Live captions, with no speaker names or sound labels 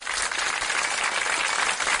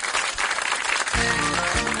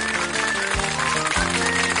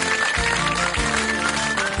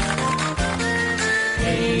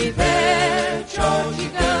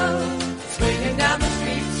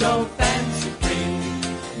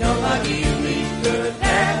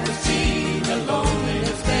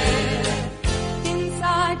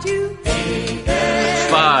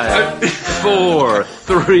4,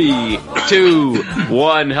 3, 2,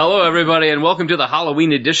 1. Hello, everybody, and welcome to the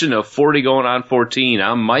Halloween edition of 40 Going on 14.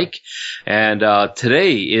 I'm Mike, and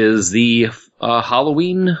today is the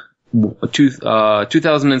Halloween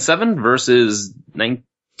 2007 versus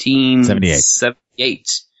 1978.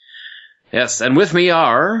 Yes, and with me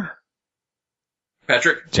are...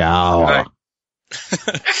 Patrick. Ciao. Hi.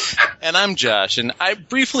 And I'm Josh, and I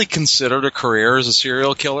briefly considered a career as a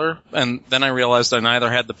serial killer, and then I realized I neither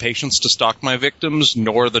had the patience to stalk my victims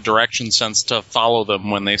nor the direction sense to follow them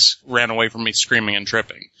when they ran away from me screaming and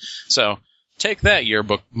tripping. So, take that,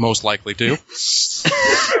 yearbook, most likely to.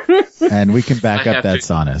 And we can back up that's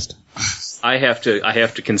honest. I have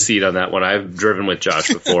to concede on that one. I've driven with Josh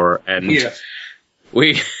before, and Yeah.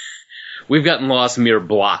 we've gotten lost mere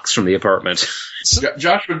blocks from the apartment.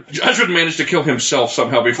 Josh would manage to kill himself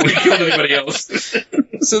somehow before he killed anybody else.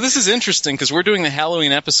 So this is interesting, because we're doing the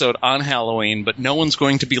Halloween episode on Halloween, but no one's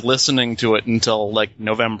going to be listening to it until,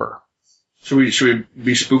 November. Should we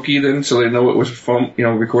be spooky then, so they know it was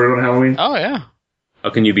recorded on Halloween? Oh, yeah. How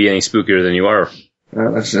can you be any spookier than you are?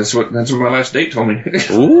 That's what my last date told me.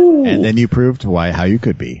 Ooh. And then you proved how you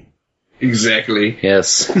could be. Exactly. Yes.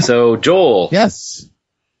 So, Joel. Yes.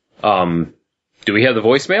 Do we have the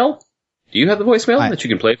voicemail? Do you have the voicemail that you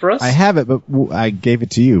can play for us? I have it, but I gave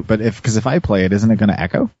it to you. But if I play it, isn't it going to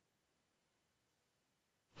echo?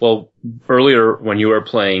 Well, earlier when you were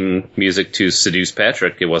playing music to seduce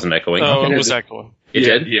Patrick, it wasn't echoing. Oh, Okay. it was echoing. It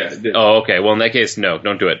did? Yeah, it did. Oh, okay. Well, in that case, no,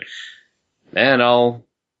 don't do it. And I'll...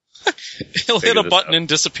 He'll hit a this button out. and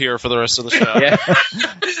disappear for the rest of the show. Yeah.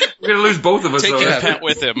 We're going to lose both of us, Taking though. Pat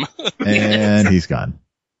with him. And he's gone.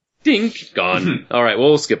 Dink. Gone. All right,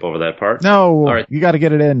 we'll skip over that part. No, All right. you got to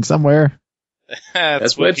get it in somewhere.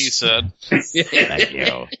 That's what he said. Thank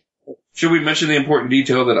you. Should we mention the important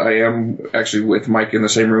detail that I am actually with Mike in the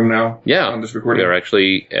same room now? Yeah. On this We recording? are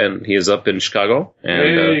actually... And he is up in Chicago.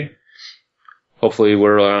 And Hey. hopefully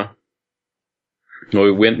we're...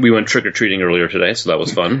 we went trick-or-treating earlier today, so that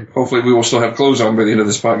was fun. Hopefully we will still have clothes on by the end of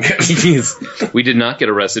this podcast. We did not get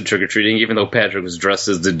arrested trick-or-treating, even though Patrick was dressed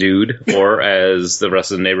as the dude, or as the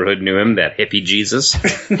rest of the neighborhood knew him, that hippie Jesus.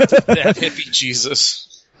 That hippie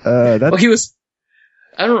Jesus. Well, he was...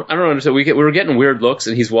 I don't understand. We were getting weird looks,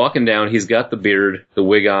 and he's walking down, he's got the beard, the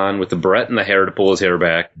wig on, with the barrette and the hair to pull his hair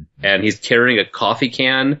back, and he's carrying a coffee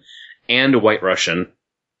can and a White Russian.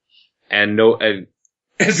 And no... And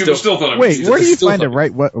people still thought it was Wait, Jesus. where do you still find a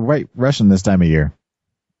right Russian this time of year?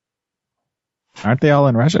 Aren't they all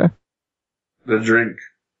in Russia? The drink.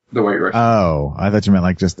 The White Russian. Oh, I thought you meant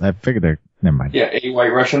I figured they're, never mind. Yeah, a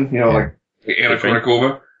White Russian, like Anna Different.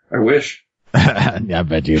 Kournikova. I wish. Yeah, I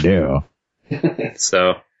bet you do.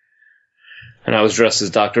 So... And I was dressed as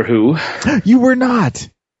Doctor Who. You were not.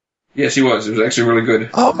 Yes, he was. It was actually really good.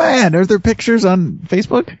 Oh man, are there pictures on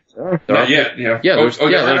Facebook? Not yet, yeah. Yeah, there's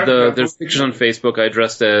Yeah. pictures on Facebook. I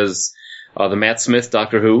dressed as the Matt Smith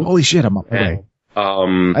Doctor Who. Holy shit, I'm up. Okay.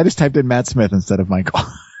 I just typed in Matt Smith instead of Michael.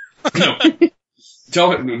 No.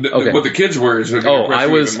 Tell him Okay. what the kids were. Is I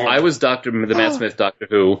was the Matt Smith Doctor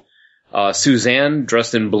Who. Suzanne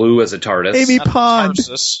dressed in blue as a TARDIS. Amy Pond.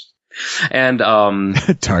 Tarsus. And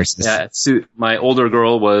Tarsus. yeah, my older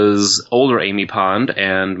girl was older Amy Pond,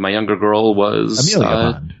 and my younger girl was Amelia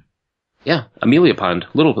Pond. Yeah, Amelia Pond,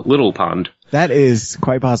 little Pond. That is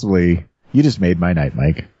quite possibly. You just made my night,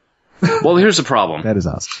 Mike. Well, here's the problem: That is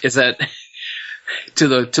awesome. is that to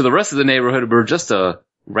the rest of the neighborhood, we're just a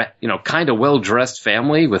kind of well dressed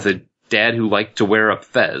family with a dad who liked to wear a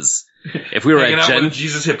fez. If we were hanging at out Jen, with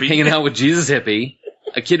Jesus hippie. hanging out with Jesus hippie,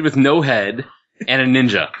 a kid with no head, and a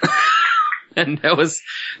ninja. And that was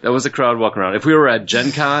a crowd walking around. If we were at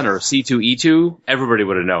Gen Con or C2E2, everybody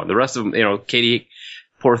would have known. The rest of them, Katie,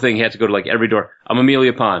 poor thing, had to go to every door. I'm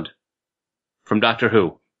Amelia Pond from Doctor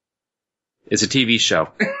Who. It's a TV show.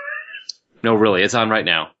 No, really, it's on right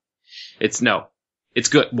now. It's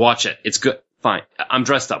good. Watch it. It's good. Fine. I'm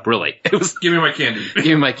dressed up, really. It was, Give me my candy. give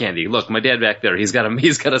me my candy. Look, my dad back there, he's got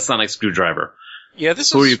a sonic screwdriver. Yeah,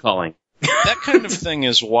 this Who are is you calling? that kind of thing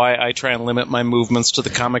is why I try and limit my movements to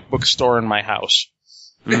the comic book store in my house.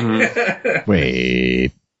 Mm-hmm.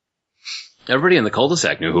 Wait. Everybody in the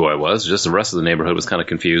cul-de-sac knew who I was, just the rest of the neighborhood was kind of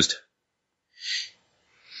confused.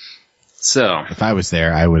 So, If I was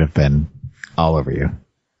there, I would have been all over you.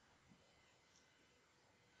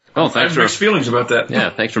 oh, I thanks have for mixed feelings about that.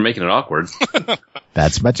 thanks for making it awkward.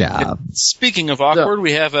 That's my job. Speaking of awkward,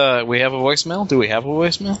 we have a voicemail. Do we have a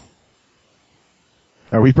voicemail?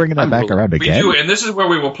 Are we bringing that back around We again? do, and this is where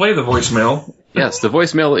we will play the voicemail. Yes, the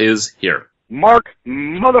voicemail is here. Mark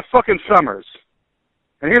motherfucking Summers.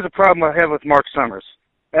 And here's a problem I have with Mark Summers.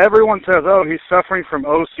 Everyone says, oh, he's suffering from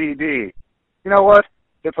OCD. You know what?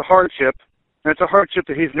 It's a hardship. And it's a hardship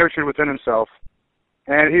that he's nurtured within himself.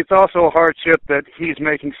 And it's also a hardship that he's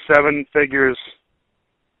making 7 figures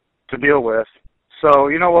to deal with. So,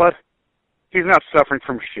 you know what? He's not suffering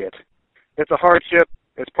from shit. It's a hardship.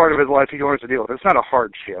 It's part of his life he wants to deal with. It's not a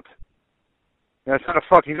hardship. And it's not a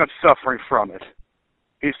fuck. He's not suffering from it.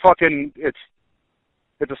 He's fucking. It's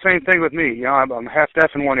the same thing with me. You know, I'm half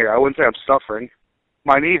deaf in one ear. I wouldn't say I'm suffering.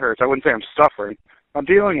 My knee hurts. I wouldn't say I'm suffering. I'm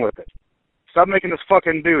dealing with it. Stop making this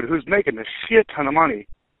fucking dude who's making a shit ton of money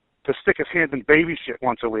to stick his hands in baby shit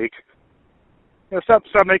once a week. You know, stop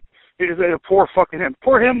making. Poor fucking him.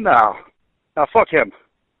 Poor him now. Now fuck him.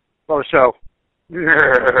 Love the show.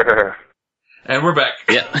 And we're back.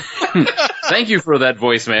 Yeah. Thank you for that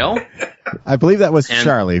voicemail. I believe that was And-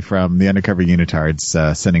 Charlie from the Undercover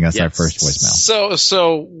Unitards sending us our first voicemail.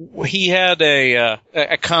 So he had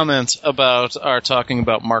a comment about our talking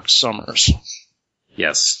about Mark Summers.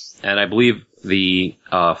 Yes. And I believe the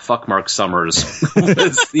fuck Mark Summers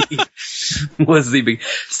was the big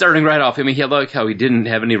starting right off. I mean, he had like how he didn't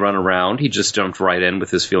have any run around. He just jumped right in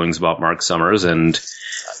with his feelings about Mark Summers, and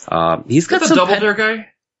he's got the some Double Dare guy?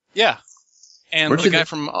 Yeah. And Weren't the you guy the-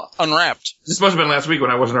 from Unwrapped. This must have been last week when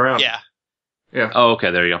I wasn't around. Yeah. Yeah. Oh,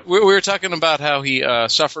 okay, there you go. We were talking about how he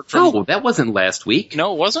suffered from... No, that wasn't last week.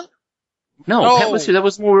 No, it wasn't? No, Oh. Pat was here. That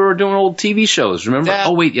was when we were doing old TV shows. Remember? That-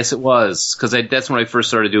 Oh, wait, yes, it was. Because that's when I first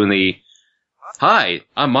started doing the, hi,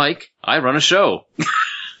 I'm Mike. I run a show.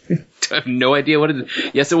 I have no idea what it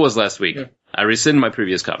is. Yes, it was last week. I rescind my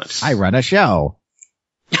previous comment. I run a show.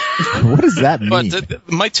 What does that mean? But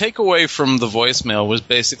my takeaway from the voicemail was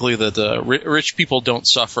basically that rich people don't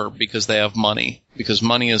suffer because they have money. Because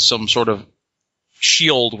money is some sort of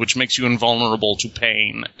shield which makes you invulnerable to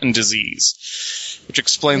pain and disease. Which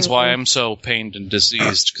explains why I'm so pained and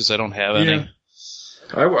diseased, because I don't have any.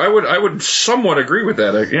 I would somewhat agree with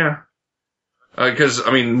that. Yeah. Because,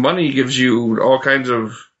 I mean, money gives you all kinds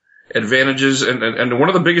of advantages, and one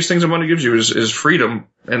of the biggest things that money gives you is freedom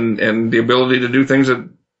and the ability to do things that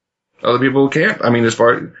other people can't. I mean, as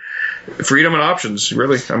far freedom and options,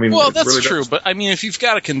 really. I mean, Well, it that's really true, does. but I mean, if you've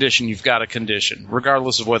got a condition, you've got a condition,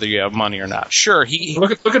 regardless of whether you have money or not. Sure, he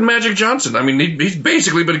Look at Magic Johnson. I mean, he's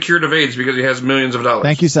basically been cured of AIDS because he has millions of dollars.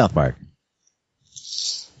 Thank you, South Park.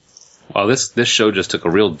 Wow, this show just took a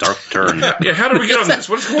real dark turn. Yeah, how did we get on this?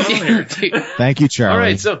 What's going on here? Thank you, Charlie. All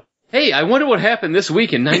right, so, hey, I wonder what happened this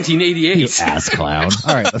week in You 1988. ass clown.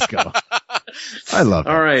 All right, let's go. I love it.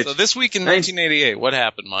 All right. So this week in Nice. 1988, what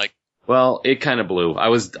happened, Mike? Well, it kind of blew.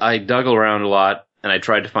 I dug around a lot, and I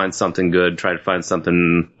tried to find something good, tried to find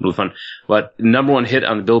something really fun. But number one hit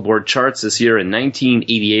on the Billboard charts this year in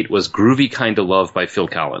 1988 was "Groovy Kinda Love" by Phil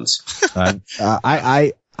Collins.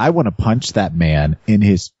 I want to punch that man in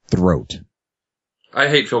his throat. I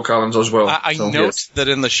hate Phil Collins as well. I so, note yes. that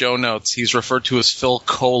in the show notes, he's referred to as Phil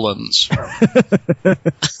Collins.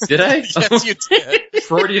 Did I? Yes, you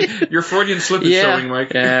did. Your Freudian slip is showing,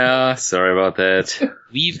 Mike. Yeah, sorry about that.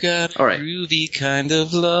 We've got All right. groovy kind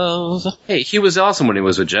of love. Hey, he was awesome when he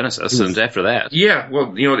was with Genesis, and after that. Yeah,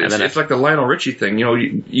 well, you know, then it's like the Lionel Richie thing. You know,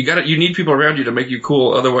 you need people around you to make you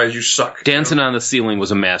cool, otherwise you suck. Dancing on the Ceiling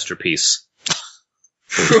was a masterpiece.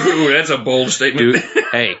 Ooh, that's a bold statement. Dude,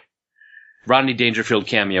 hey, Rodney Dangerfield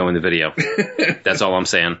cameo in the video. That's all I'm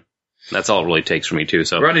saying. That's all it really takes for me, too.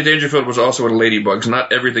 So Rodney Dangerfield was also in Ladybugs.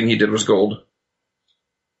 Not everything he did was gold.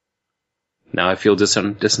 now I feel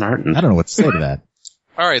disheartened. I don't know what to say to that.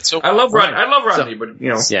 All right, so I love Rodney, but, you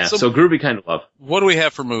know, Yeah, So- so Groovy Kind of Love. what do we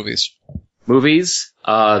have for movies? Movies,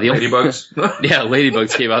 the only Ladybugs. yeah,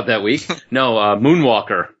 Ladybugs came out that week. No,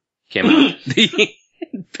 Moonwalker came out.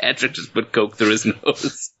 Patrick just put coke through his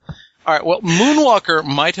nose. All right, well, Moonwalker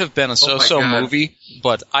might have been a so-so God. movie,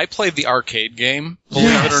 but I played the arcade game, believe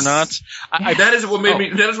it or not. That is what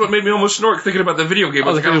made me almost snort thinking about the video game. I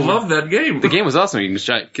was like, I love that game. The game was awesome. You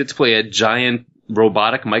can get to play a giant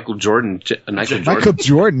robotic Michael Jordan. Michael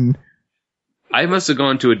Jordan. I must have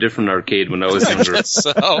gone to a different arcade when I was younger.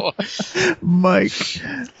 So, Mike.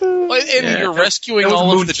 and you're rescuing that was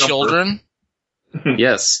all of Moon the Jumper. children.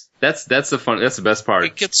 Yes, that's the best part.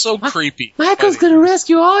 It gets so creepy. Michael's gonna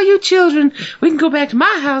rescue all you children. We can go back to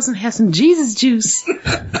my house and have some Jesus juice.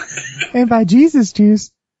 And by Jesus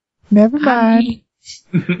juice. Never mind.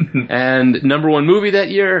 And number one movie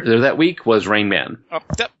that week was Rain Man.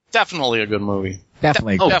 Definitely a good movie.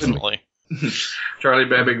 Definitely. Definitely. Charlie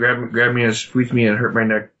Babbitt grabbed me and squeezed me and hurt my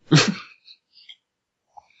neck.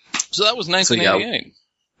 So that was So, yeah. 1988.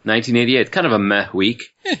 1988, kind of a meh week.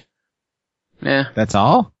 Yeah, That's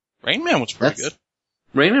all? Rain Man was pretty good.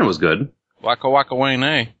 Rain Man was good, Waka Waka Wayne,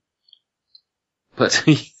 eh? but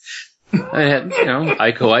I had,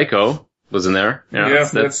 Aiko was in there. You know, Yeah,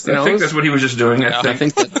 that's I think that's what he was just doing. I I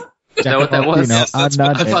think. think that that what that was? Yes, I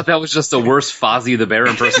thought that was just the worst Fozzie the Bear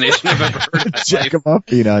impersonation I've ever heard in my Jack life. him up,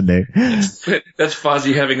 Day. That's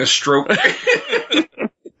Fozzie having a stroke.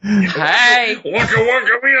 Hey! Wonka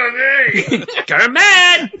wonka me on day. Come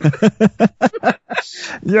mad!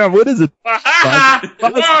 Yeah, what is it?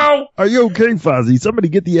 Whoa! Are you okay, Fozzie? Somebody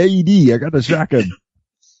get the AED. I got a shotgun.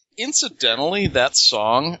 Incidentally, that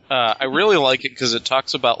song, I really like it because it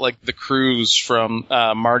talks about like the cruise from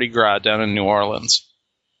Mardi Gras down in New Orleans.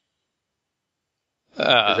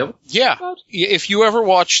 Yeah, if you ever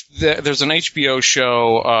watch, there's an HBO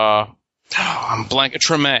show, I'm blank,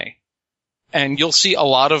 Treme, and you'll see a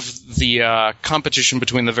lot of the competition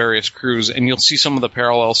between the various crews, and you'll see some of the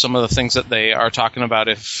parallels, some of the things that they are talking about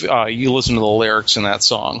if you listen to the lyrics in that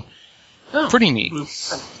song. Oh. Pretty neat.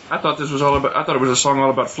 I thought it was a song all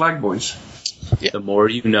about Flag Boys. The more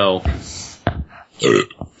you know.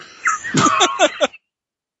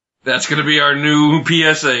 That's going to be our new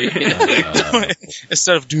PSA.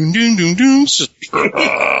 Instead of doom doom doom doom, it's just.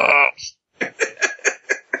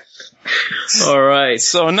 All right.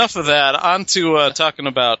 So enough of that. On to talking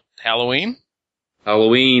about Halloween.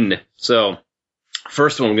 Halloween. So,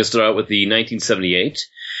 first one, we're going to start out with the 1978,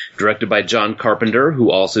 directed by John Carpenter,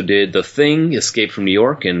 who also did The Thing, Escape from New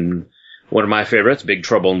York, and one of my favorites, Big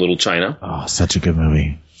Trouble in Little China. Oh, such a good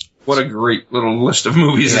movie. What a great little list of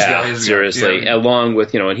movies this guy has. Seriously. Yeah. Along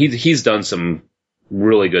with, and he's done some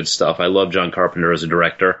really good stuff. I love John Carpenter as a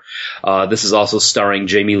director. This is also starring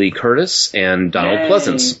Jamie Lee Curtis and Donald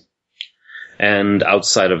Pleasance. And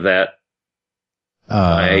outside of that,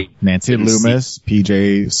 Nancy Loomis,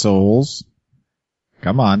 PJ Souls.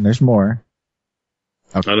 Come on, there's more.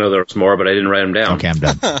 Okay. I know there was more, but I didn't write them down. Okay, I'm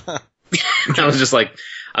done. I was just like,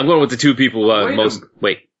 I'm going with the two people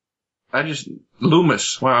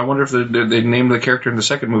Loomis. Wow, I wonder if they named the character in the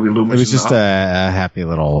second movie Loomis. It was just a happy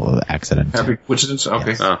little accident. Happy coincidence? Okay.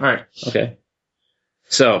 Yes. All right. Okay.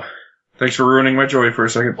 So, thanks for ruining my joy for a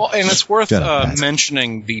second. Well, and it's worth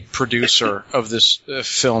mentioning the producer of this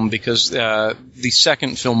film because the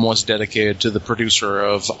second film was dedicated to the producer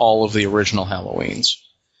of all of the original Halloweens.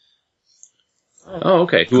 Oh,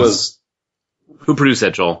 okay. Who produced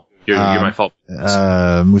that, Joel? You're my fault.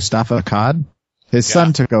 Mustafa Akkad. His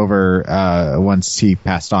son took over once he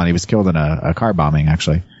passed on. He was killed in a car bombing,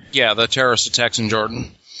 actually. Yeah, the terrorist attacks in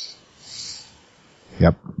Jordan.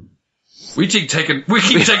 Yep. We keep taking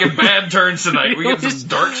bad turns tonight. We get some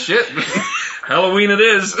dark shit. Halloween it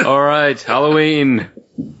is. All right, Halloween.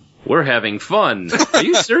 We're having fun. Are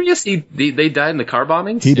you serious? They died in the car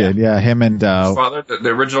bombings? He did, yeah. Him and his father, the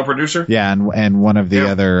original producer. Yeah, and one of the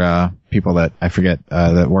other people that I forget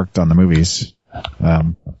that worked on the movies.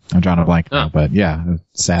 I'm drawing a blank now, but yeah,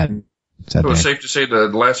 sad. So it's safe to say the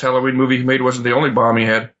last Halloween movie he made wasn't the only bomb he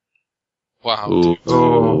had. Wow.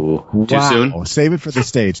 Ooh. Too soon? Save it for the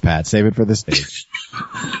stage, Pat. Save it for the stage.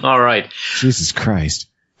 All right. Jesus Christ.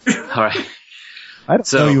 All right. I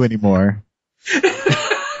don't know you anymore.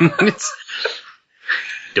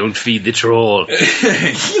 Don't feed the troll.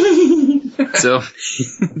 So,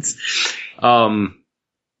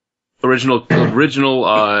 original,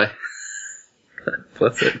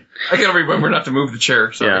 what's it? I gotta remember not to move the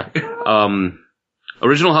chair. Sorry. Yeah.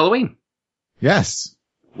 Original Halloween. Yes.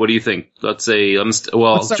 What do you think? Let's say,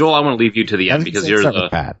 Joel, I want to leave you to the end because you're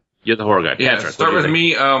the horror guy. Yeah, Patrick, start with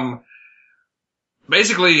me.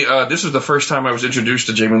 Basically, this was the first time I was introduced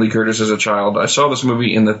to Jamie Lee Curtis as a child. I saw this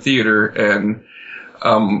movie in the theater, and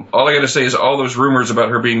all I gotta say is all those rumors about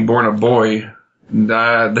her being born a boy,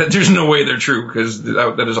 there's no way they're true, because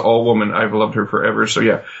that is all woman. I've loved her forever, so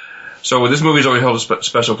yeah. So this movie's always held a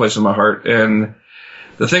special place in my heart, and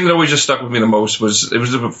the thing that always just stuck with me the most was, it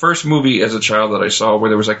was the first movie as a child that I saw where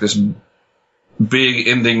there was like this big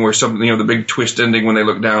ending where the big twist ending when they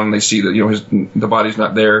look down and they see that, the body's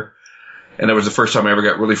not there. And that was the first time I ever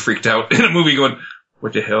got really freaked out in a movie going,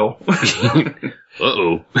 what the hell?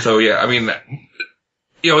 Uh-oh. So yeah, I mean,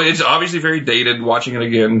 it's obviously very dated watching it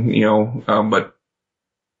again, but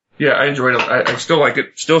yeah, I enjoyed it. I still like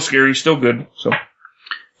it. Still scary, still good. So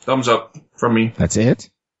thumbs up from me. That's it?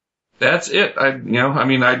 That's it.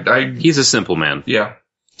 He's a simple man. Yeah.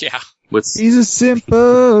 Yeah. He's a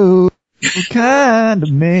simple kind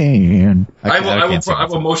of man. I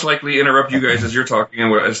will most likely interrupt you guys as you're talking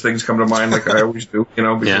and as things come to mind, like I always do,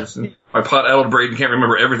 because my pot-addled brain can't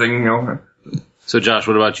remember everything, So, Josh,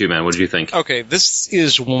 what about you, man? What did you think? Okay, this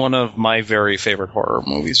is one of my very favorite horror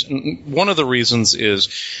movies. And one of the reasons is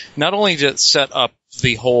not only did it set up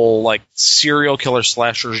the whole, serial killer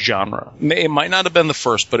slasher genre. It might not have been the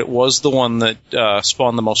first, but it was the one that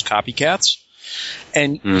spawned the most copycats.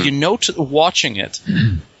 And you note watching it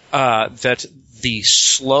that the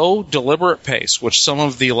slow, deliberate pace, which some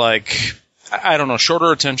of the, like, I don't know,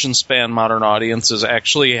 shorter attention span modern audiences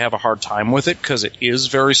actually have a hard time with it because it is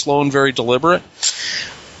very slow and very deliberate.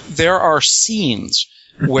 There are scenes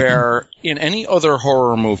where in any other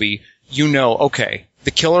horror movie, you know, okay,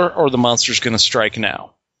 the killer or the monster's going to strike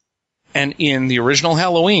now. And in the original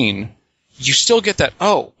Halloween, you still get that,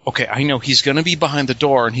 oh, okay, I know he's going to be behind the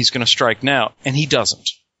door and he's going to strike now, and he doesn't.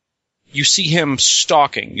 You see him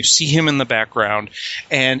stalking, you see him in the background,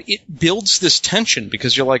 and it builds this tension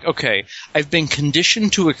because you're like, okay, I've been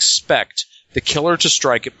conditioned to expect the killer to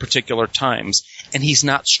strike at particular times, and he's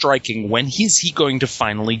not striking. When is he going to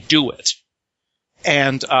finally do it?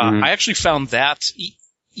 And I actually found that,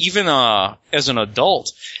 even as an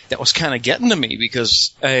adult, that was kind of getting to me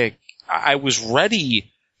because I was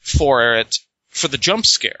ready for it, for the jump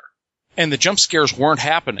scare. And the jump scares weren't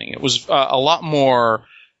happening. It was a lot more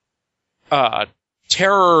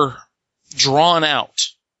terror drawn out.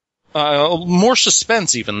 More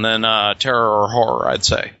suspense even than terror or horror, I'd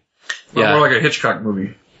say. Yeah. More like a Hitchcock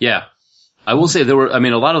movie. Yeah. I will say there were, I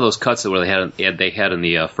mean, a lot of those cuts that they had in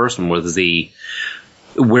the first one was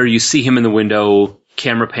where you see him in the window,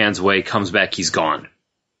 camera pans away, comes back, he's gone.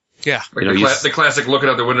 Yeah. Like the classic looking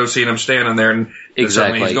out the window, seeing him standing there, and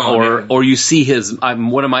exactly. He's gone. Or you see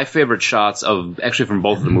one of my favorite shots actually from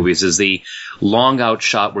both of the movies is the long out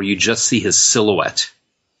shot where you just see his silhouette.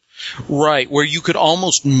 Right, where you could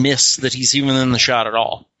almost miss that he's even in the shot at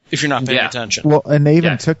all, if you're not paying attention. Well, and they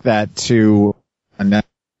even took that to an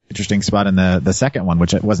interesting spot in the second one,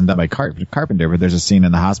 which wasn't done by Carpenter, but there's a scene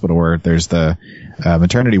in the hospital where there's the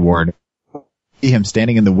maternity ward. See him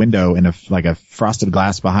standing in the window in a frosted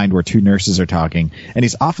glass behind where two nurses are talking, and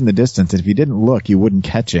he's off in the distance, and if you didn't look, you wouldn't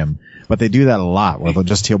catch him. But they do that a lot, where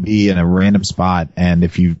he'll be in a random spot, and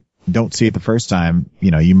if you don't see it the first time,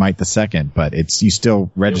 you might the second, but you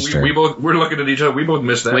still register. We're looking at each other. We both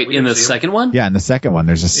missed that. Wait, in the second one? Yeah, in the second one,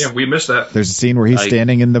 we missed that. There's a scene where he's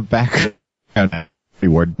standing in the background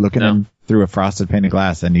ward, looking in through a frosted painted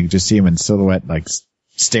glass, and you just see him in silhouette, like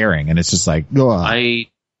staring, and it's just like, ugh. I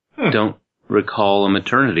don't recall a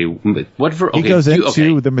maternity. He goes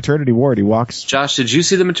into the maternity ward. He walks. Josh, did you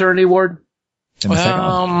see the maternity ward? In the second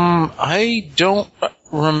one? I don't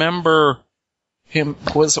remember him.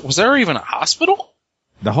 Was there even a hospital?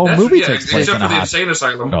 The whole movie takes place in a the insane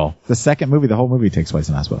asylum. No, the second movie, the whole movie takes place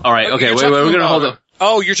in a hospital. All right, okay, wait, we're gonna hold up.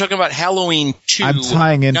 Oh, you're talking about Halloween 2. I'm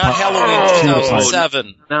tying in not Halloween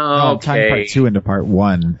 2007. No, I'm tying part 2 into part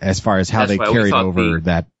 1 as far as how they carried over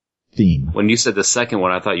that theme. When you said the second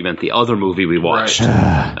one, I thought you meant the other movie we watched.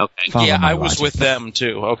 Right. Okay. Yeah, I was with them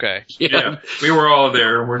too. Okay. Yeah, we were all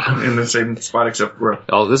there. We're in the same spot except for.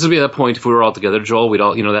 Oh, this would be that point if we were all together, Joel. We'd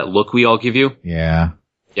all, that look we all give you. Yeah.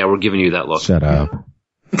 Yeah, we're giving you that look. Shut up.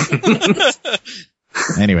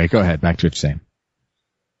 Anyway, go ahead. Back to what you're saying.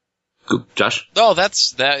 Josh? Oh,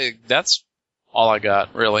 that's all I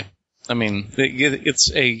got, really. I mean,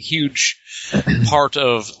 it's a huge part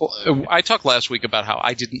of... I talked last week about how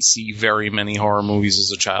I didn't see very many horror movies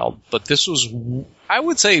as a child, but this was, I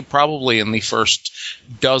would say, probably in the first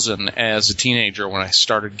dozen as a teenager when I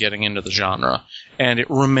started getting into the genre, and it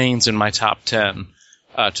remains in my top 10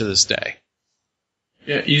 to this day.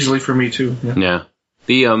 Yeah, easily for me, too. Yeah.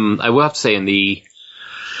 I will have to say,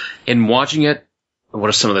 in watching it, what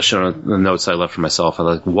are some of the notes I left for myself? I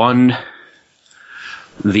like one...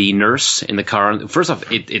 The nurse in the car. First off,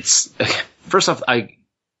 it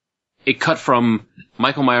cut from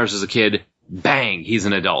Michael Myers as a kid. Bang, he's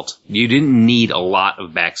an adult. You didn't need a lot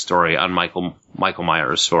of backstory on Michael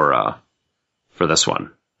Myers for this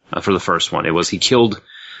one. For the first one, it was he killed.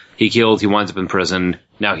 He winds up in prison.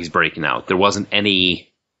 Now he's breaking out. There wasn't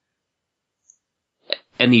any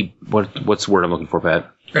what's the word I'm looking for,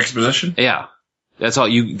 Pat? Exposition. Yeah, that's all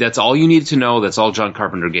you needed to know. That's all John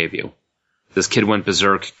Carpenter gave you. This kid went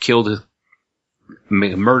berserk, killed,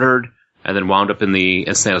 murdered, and then wound up in the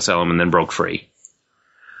insane asylum and then broke free.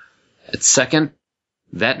 Second,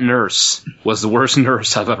 that nurse was the worst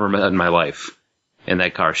nurse I've ever met in my life in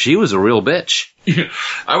that car. She was a real bitch.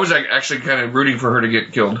 I was actually kind of rooting for her to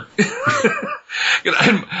get killed.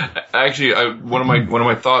 One of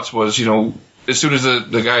my thoughts was, as soon as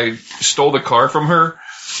the guy stole the car from her,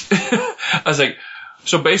 I was like,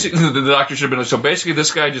 so basically, the doctor should have been like, so basically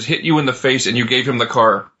this guy just hit you in the face and you gave him the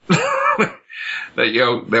car.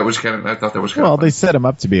 That was kind of, I thought that was kind of funny. They set him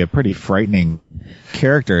up to be a pretty frightening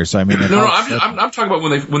character, so I mean... I'm talking about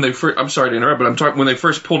when they first, I'm sorry to interrupt, but I'm talking when they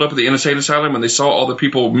first pulled up at the insane asylum and they saw all the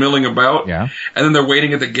people milling about. Yeah. And then they're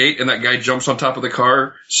waiting at the gate and that guy jumps on top of the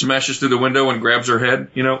car, smashes through the window and grabs her head,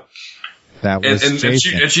 That was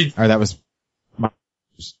Jason. And she or that was...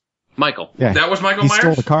 Michael. Yeah. That was Michael He Myers?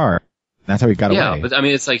 stole the car. That's how he got Yeah, away. but I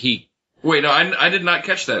mean, it's like he. Wait, no, I did not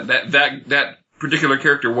catch that. That particular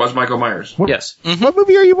character was Michael Myers. What, Yes. what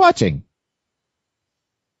movie are you watching?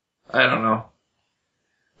 I don't know.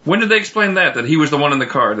 When did they explain that he was the one in the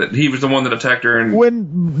car, that he was the one that attacked her? And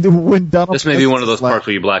When Donald. This may be one of those Pleasence is parts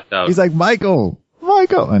where you blacked out. He's like, Michael,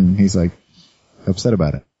 and he's like upset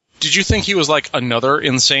about it. Did you think he was like another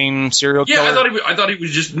insane serial killer? yeah, I thought he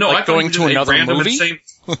was just no. Like I thought going he was to just another a random movie? insane.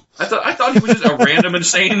 I thought he was just a random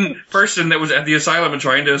insane person that was at the asylum and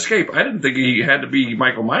trying to escape. I didn't think he had to be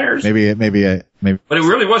Michael Myers. Maybe. But it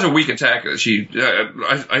really was a weak attack that she.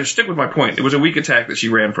 I stick with my point. It was a weak attack that she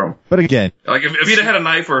ran from. But again, Like if he'd have had a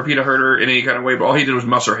knife or if he'd have hurt her in any kind of way, but all he did was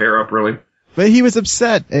muss her hair up. Really. but he was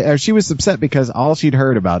upset, or she was upset because all she'd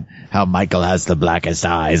heard about how Michael has the blackest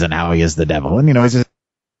eyes and how he is the devil, and he's just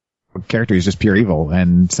character. He's just pure evil,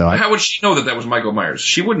 and so How would she know that was Michael Myers?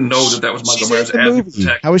 She wouldn't know that was Michael she's Myers in the as the movie.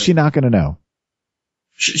 attack. How is she not going to know?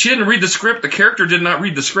 She didn't read the script. The character did not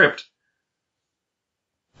read the script.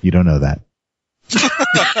 You don't know that.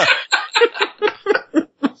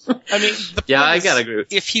 I mean, the Yeah, point I is, gotta agree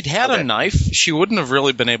with- if he'd had a knife, she wouldn't have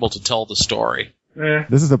really been able to tell the story.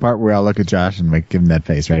 This is the part where I'll look at Josh and give him that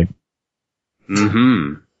face, right?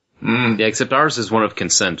 Mm-hmm. Yeah, except ours is one of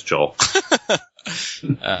consent, Joel.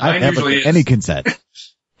 I Mine never usually get is. any consent.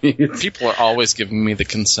 People are always giving me the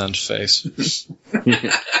consent face.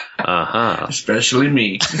 Uh-huh. Especially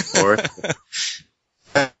me.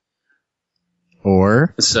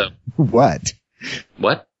 Or So, what?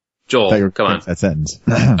 what? I thought you Joel, were come on. that sentence.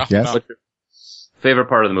 No, Yes. no. Favorite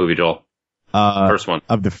part of the movie, Joel? First one.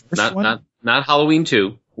 Of the first one? Not Halloween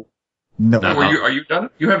 2. No. Not- Are you done?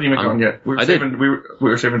 You haven't even gone yet. We were I did. saving. We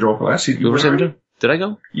were saving Joel for last season. You were saying, did I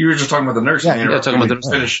go? You were just talking about the nurse. Yeah, and yeah, talking about the nurse.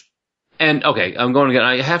 Finish. And, okay, I'm going again.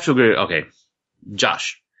 I have to agree. Okay.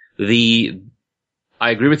 Josh, I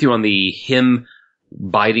agree with you on him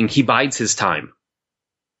biding. He bides his time.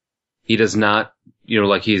 He does not,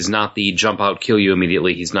 he's not the jump out, kill you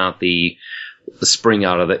immediately. He's not the spring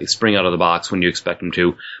out of the box when you expect him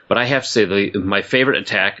to. But I have to say my favorite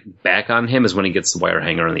attack back on him is when he gets the wire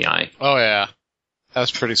hanger in the eye. Oh, yeah.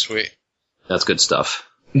 That's pretty sweet. That's good stuff.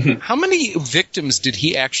 How many victims did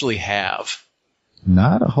he actually have?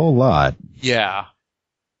 Not a whole lot. Yeah.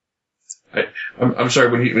 I'm sorry,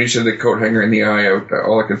 when he said the coat hanger in the eye,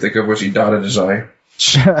 all I could think of was he dotted his eye.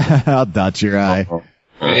 I'll dot your eye.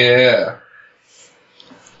 Yeah.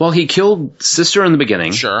 Well, he killed Sister in the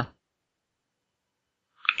beginning. Sure.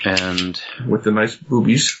 And With the nice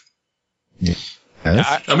boobies. Yes.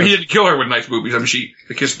 I mean, he didn't kill her with nice boobies. I mean,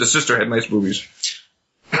 the sister had nice boobies.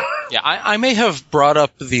 Yeah, I may have brought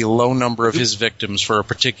up the low number of his victims for a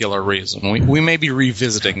particular reason. We may be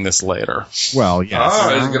revisiting this later. Well, yes.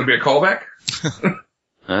 Is it going to be a callback?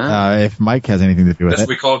 If Mike has anything to do with That's it. what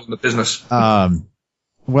we call it in the business.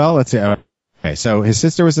 Well, let's see. Okay, so his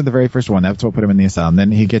sister was in the very first one. That's what put him in the asylum.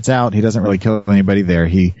 Then he gets out. He doesn't really kill anybody there.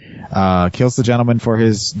 He kills the gentleman for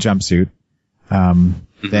his jumpsuit.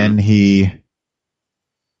 Then he...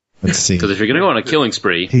 Let's see. because if you're going to go on a killing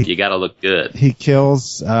spree, you got to look good. He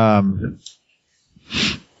kills the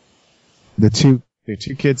two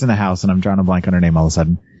kids in the house, and I'm drawing a blank on her name all of a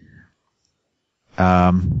sudden.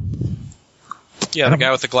 Yeah, the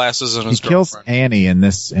guy with the glasses and He his kills girlfriend. Annie in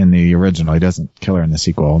the original. He doesn't kill her in the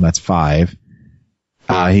sequel. That's 5.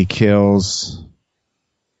 He kills.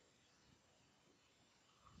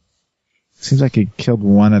 Seems like he killed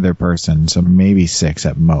one other person, so maybe 6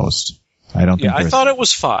 at most. I don't think. Yeah, I thought it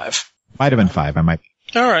was 5. Might have been 5. I might.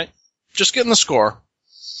 All right. Just getting the score.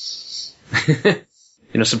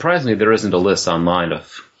 Surprisingly, there isn't a list online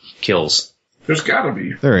of kills. There's got to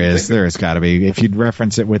be. There has got to be. If you'd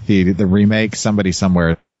reference it with the remake, somebody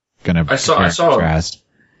somewhere gonna. I saw- contrast.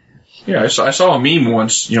 Yeah, I saw a meme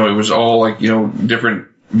once. It was all like different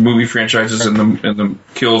movie franchises and the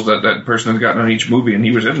kills that person had gotten on each movie, and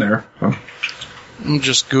he was in there. So. I'm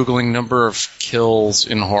just Googling number of kills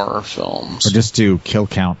in horror films. Or just do kill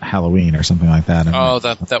count Halloween or something like that. Oh,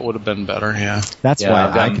 that would have been better, yeah. That's Yeah, why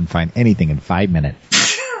I've I done- can find anything in 5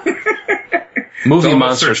 minutes. Movie Tell 'em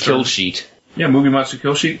Monster search Kill term. Sheet. Yeah, Movie Monster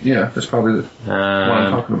Kill Sheet. Yeah, that's probably the one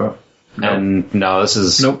I'm talking about. No. And no, this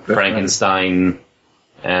is Nope, that's Frankenstein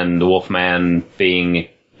and the Wolfman being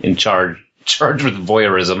in charged with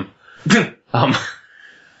voyeurism. All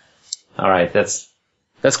right, that's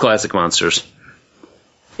classic monsters.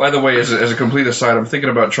 By the way, as a complete aside, I'm thinking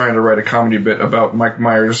about trying to write a comedy bit about Mike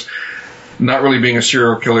Myers not really being a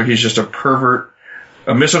serial killer. He's just a pervert,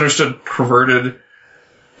 a misunderstood, perverted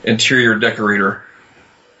interior decorator.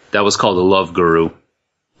 That was called the Love Guru.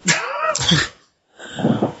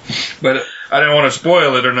 But I don't want to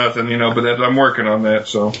spoil it or nothing, but I'm working on that,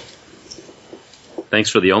 so. Thanks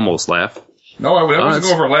for the almost laugh. No, I wasn't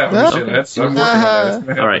going for a laugh. I'm just saying I'm working on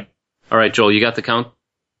that. All right. All right, Joel, you got the count?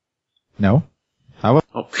 No. I wasn't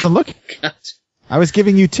Oh, looking. I was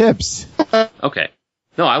giving you tips. okay.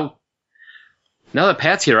 No, now that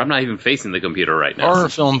Pat's here, I'm not even facing the computer right now. Horror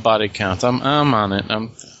film body count. I'm on it.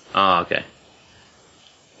 Oh, okay.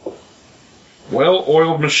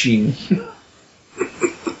 Well-oiled machine.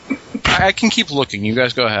 I can keep looking. You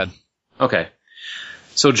guys go ahead. Okay.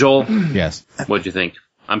 So, Joel, Yes. what'd you think?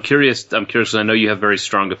 I'm curious because I know you have very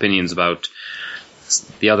strong opinions about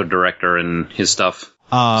the other director and his stuff.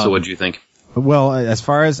 So what'd you think? Well, as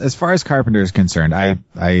far as Carpenter is concerned, I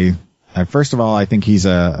first of all, I think he's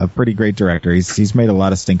a pretty great director. He's made a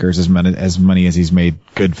lot of stinkers as many as he's made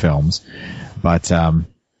good films. But,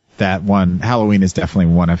 that one, Halloween is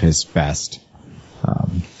definitely one of his best,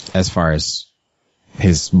 as far as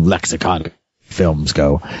his lexicon films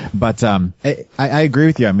go. But, I agree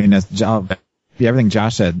with you. I mean, everything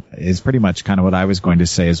Josh said is pretty much kind of what I was going to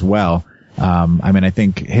say as well. I mean, I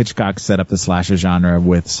think Hitchcock set up the slasher genre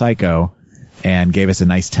with Psycho and gave us a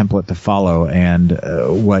nice template to follow. And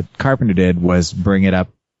what Carpenter did was bring it up,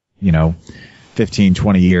 15,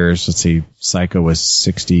 20 years. Let's see, Psycho was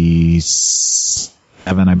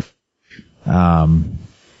 67.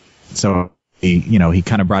 So he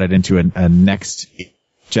kind of brought it into a next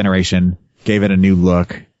generation, gave it a new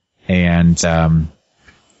look. And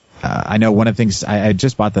I know one of the things, I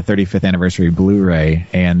just bought the 35th anniversary Blu-ray,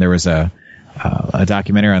 and there was a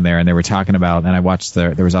documentary on there, and they were talking about, and I watched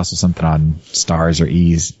there was also something on Stars or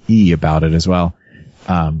E about it as well,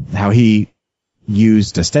 how he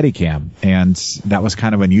used a Steadicam, and that was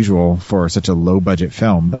kind of unusual for such a low budget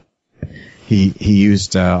film. He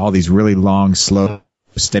used all these really long, slow,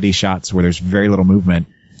 steady shots where there's very little movement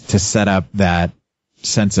to set up that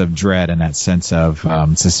sense of dread and that sense of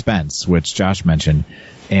suspense, which Josh mentioned.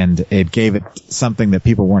 And it gave it something that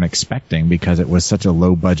people weren't expecting because it was such a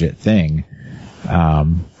low budget thing.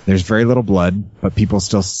 There's very little blood, but people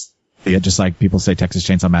still see it, just like people say Texas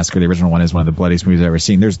Chainsaw Massacre, the original one, is one of the bloodiest movies I've ever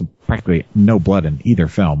seen. There's practically no blood in either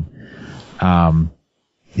film.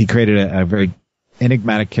 He created a very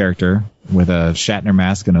enigmatic character with a Shatner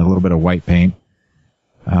mask and a little bit of white paint.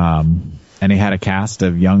 And he had a cast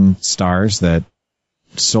of young stars that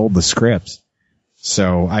sold the script.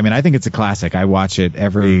 So, I mean, I think it's a classic. I watch it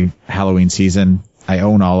every Halloween season. I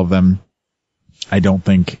own all of them. I don't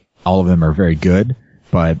think all of them are very good,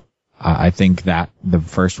 but I think that the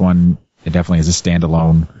first one, it definitely is a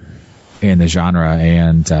standalone in the genre.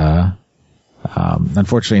 And,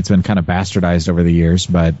 unfortunately it's been kind of bastardized over the years,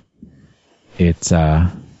 but it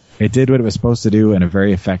did what it was supposed to do in a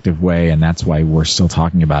very effective way. And that's why we're still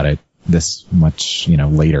talking about it this much,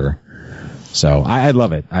 later. So I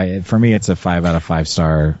love it. For me, it's a 5 out of 5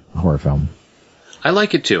 star horror film. I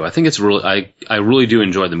like it too. I think it's really, I really do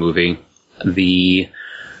enjoy the movie. The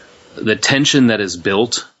tension that is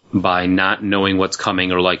built by not knowing what's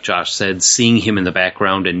coming, or like Josh said, seeing him in the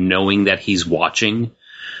background and knowing that he's watching,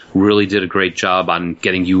 really did a great job on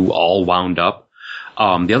getting you all wound up.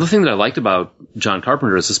 The other thing that I liked about John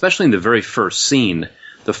Carpenter is, especially in the very first scene,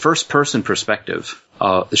 the first person perspective,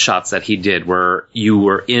 the shots that he did where you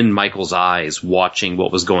were in Michael's eyes watching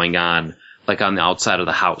what was going on, like on the outside of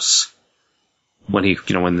the house. When he,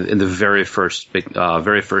 in the very first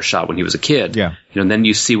shot when he was a kid. Yeah. Then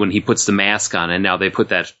you see when he puts the mask on, and now they put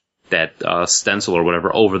that stencil or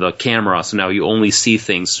whatever over the camera, so now you only see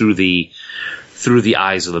things through the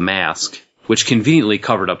eyes of the mask, which conveniently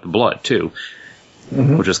covered up the blood too.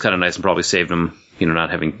 Mm-hmm. Which was kind of nice and probably saved him,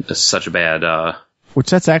 not having such a bad, Which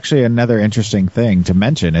that's actually another interesting thing to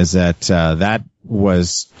mention, is that that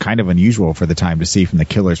was kind of unusual for the time to see from the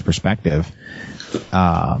killer's perspective.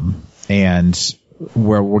 And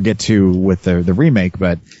where we'll get to with the remake,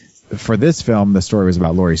 but for this film, the story was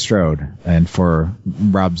about Laurie Strode, and for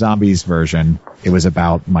Rob Zombie's version, it was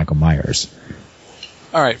about Michael Myers.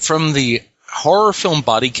 All right, from the Horror Film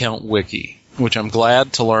Body Count Wiki, which I'm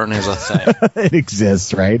glad to learn is a thing. It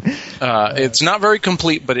exists, right? It's not very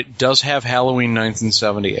complete, but it does have Halloween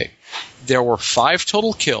 1978. There were 5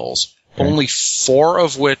 total kills, only 4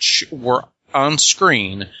 of which were on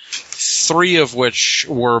screen, 3 of which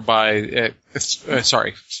were by...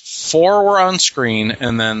 4 were on screen,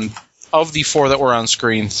 and then of the 4 that were on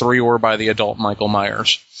screen, 3 were by the adult Michael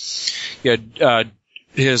Myers. He had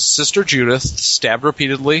his sister Judith stabbed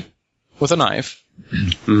repeatedly with a knife,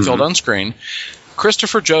 killed on screen.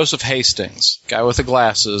 Christopher Joseph Hastings, guy with the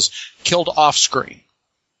glasses, killed off screen.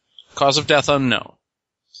 Cause of death unknown.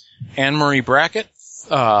 Anne Marie Brackett,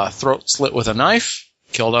 throat slit with a knife,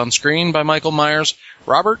 killed on screen by Michael Myers.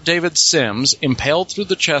 Robert David Sims, impaled through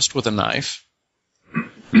the chest with a knife.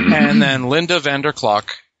 and then Linda Vanderklok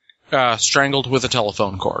strangled with a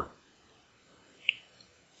telephone cord.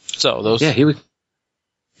 So those, Yeah, he was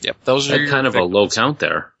yep, those are had your kind of a victims. low count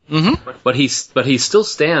there. Mm-hmm. But he still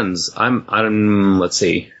stands. Let's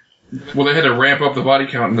see. Well, they had to ramp up the body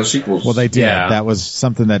count in the sequels. Well, they did. Yeah. That was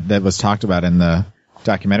something that was talked about in the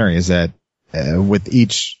documentary, is that with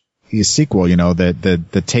each sequel,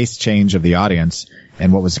 the taste change of the audience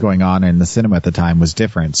and what was going on in the cinema at the time was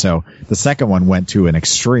different. So the second one went to an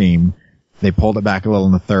extreme. They pulled it back a little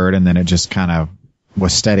in the third, and then it just kind of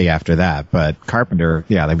was steady after that. But Carpenter,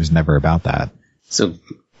 they was never about that. So,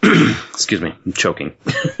 excuse me, I'm choking.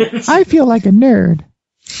 I feel like a nerd.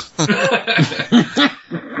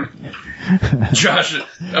 Josh,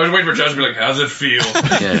 I was waiting for Josh to be like, "How's it feel?"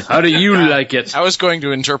 Yeah. How do you like it? I was going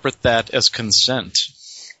to interpret that as consent.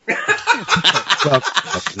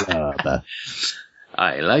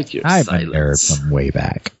 I like your I'm a nerd silence. from way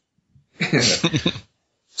back.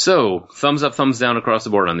 So, thumbs up, thumbs down across the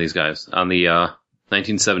board on these guys on the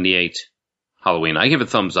 1978 Halloween. I give it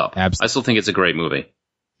thumbs up. Absolutely. I still think it's a great movie.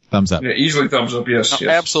 Thumbs up. Yeah, easily thumbs up. Yes, yes.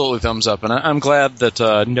 Absolutely thumbs up. And I'm glad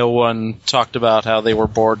that no one talked about how they were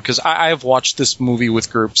bored, because I have watched this movie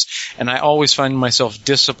with groups, and I always find myself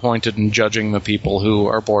disappointed in judging the people who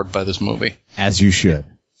are bored by this movie. As you should.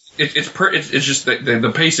 It's just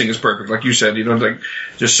the pacing is perfect, like you said. Like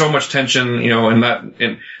there's so much tension,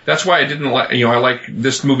 and that's why I didn't like. I like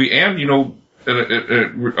this movie and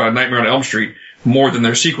Nightmare on Elm Street more than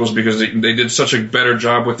their sequels, because they did such a better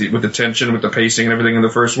job with the tension, with the pacing and everything in the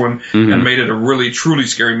first one, and made it a really truly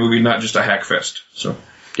scary movie, not just a hack fest. So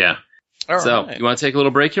Yeah. All So, right. you want to take a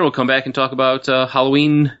little break here? We'll come back and talk about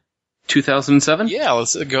Halloween 2007? Yeah,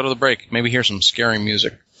 let's go to the break. Maybe hear some scary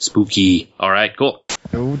music. Spooky. All right, cool.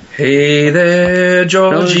 hey there,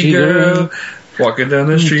 Georgie girl, walking down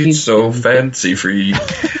the street so fancy free.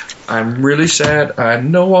 I'm really sad. I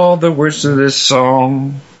know all the words to this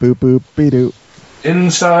song. Boop boop be doo.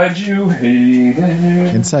 Inside you, hey there.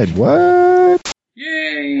 Inside what?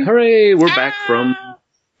 Yay! Hooray, we're back from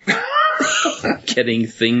getting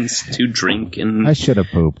things to drink and... I should have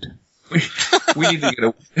pooped. We need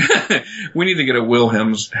to get a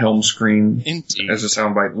Wilhelm screen Indeed. as a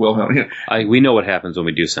soundbite. Wilhelm. we know what happens when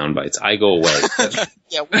we do sound bites. I go away.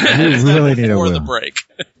 Yeah, We really need a before the will. break.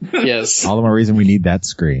 Yes. All the more reason we need that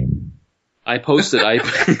scream. I posted...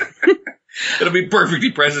 It'll be perfect.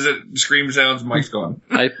 He presses it, scream sounds, mic's gone.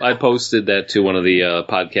 I posted that to one of the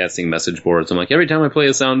podcasting message boards. I'm like, every time I play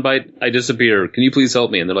a sound bite, I disappear. Can you please help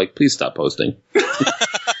me? And they're like, please stop posting.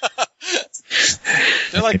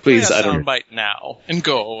 They're like, Please, play a I don't- soundbite now and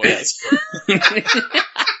go away.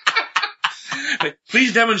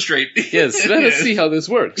 Please demonstrate. Yes, let us see how this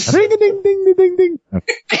works. Ding ding ding ding ding.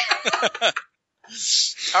 Okay.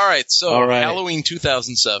 All right, so All right. Halloween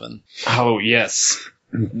 2007. Oh, yes.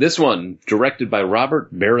 This one, directed by Robert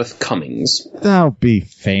Barrett Cummings. Don't be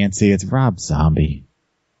fancy. It's Rob Zombie.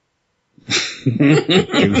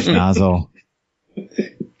 Douche nozzle.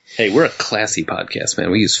 Hey, we're a classy podcast,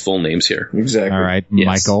 man. We use full names here. Exactly. All right, Yes.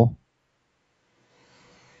 Michael.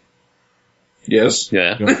 Yes.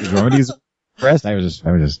 Yeah. Do you want me to use rest? I was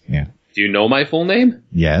just, yeah. Do you know my full name?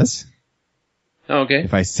 Yes. Oh, okay.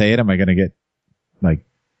 If I say it, am I going to get, like,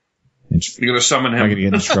 You're gonna summon am I going him. to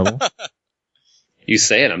get in trouble? You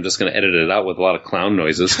say it, I'm just going to edit it out with a lot of clown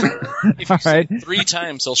noises. If you All say right. it 3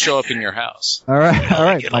 times, he'll show up in your house. All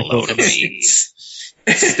right, Get a Michael. load of me.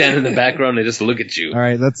 Stand in the background and just look at you. All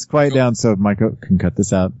right, let's quiet down so Michael can cut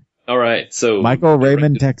this out. All right, so... Michael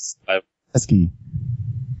Raymond Teksky.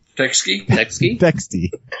 Texky? Texky? Texty.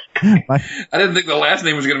 I didn't think the last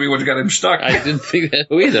name was gonna be what got him stuck. I didn't think that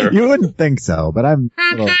either. You wouldn't think so, but I'm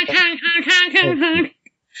a little,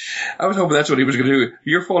 I was hoping that's what he was gonna do.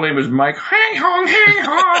 Your full name is Mike. Hang hong, hang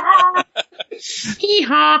hong.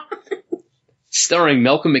 Hee-haw. Starring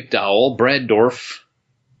Malcolm McDowell, Brad Dourif.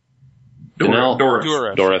 Danelle- Doris.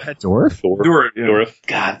 Dura. dwarf. Dourif.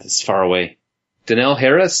 God, this is far away. Danelle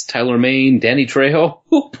Harris, Tyler Maine, Danny Trejo.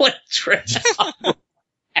 Who played Trejo?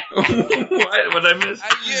 What did I miss?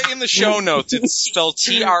 In the show notes, it's spelled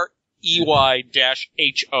TREY-HO.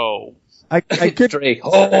 I could. Trejo.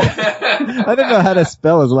 I didn't know how to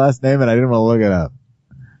spell his last name, and I didn't want to look it up.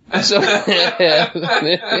 So,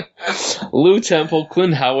 Lou Temple,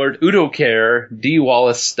 Clint Howard, Udo Kerr, D.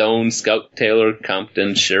 Wallace Stone, Scout Taylor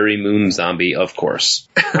Compton, Sherry Moon Zombie, of course.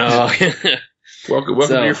 Welcome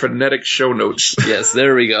So- to your phonetic show notes. Yes,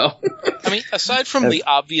 there we go. I mean, aside from the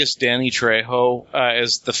obvious Danny Trejo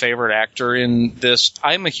as the favorite actor in this,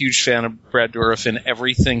 I'm a huge fan of Brad Dourif in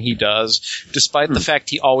everything he does, despite the fact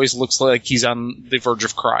he always looks like he's on the verge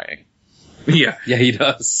of crying. Yeah. Yeah, he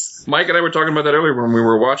does. Mike and I were talking about that earlier when we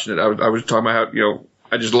were watching it. I was talking about how,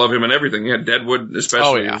 I just love him in everything. Yeah, Deadwood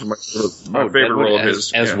especially Oh, yeah. was my favorite role of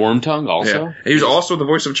his. as yeah. Wormtongue also. Yeah. He was also the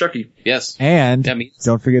voice of Chucky. Yes. And Yeah, me-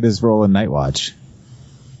 don't forget his role in Nightwatch.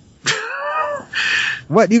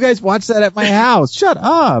 What? You guys watched that at my house? Shut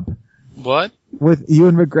up. What? With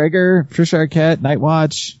Ewan McGregor, Trisha Arquette,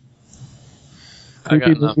 Nightwatch. I got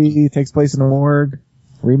Creepy nothing. movie takes place in a morgue.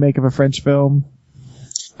 Remake of a French film.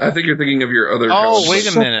 I think you're thinking of your other. Oh, shows. wait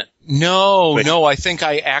a minute. No, I think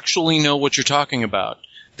I actually know what you're talking about.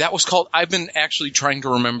 That was called, I've been actually trying to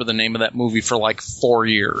remember the name of that movie for like 4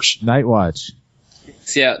 years. Nightwatch.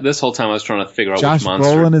 See, yeah, this whole time I was trying to figure out Josh which monster.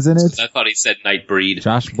 Brolin is in it. I thought he said Nightbreed.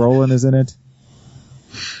 Josh Brolin is in it.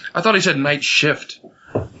 I thought he said Night Shift.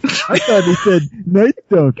 I thought he said Night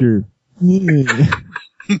Stalker. Yeah.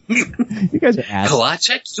 You guys are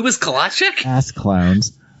Kalachek? He was Kalachek? ass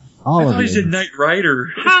clowns. All I of thought he you. said Knight Rider.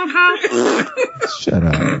 Shut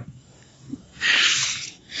up.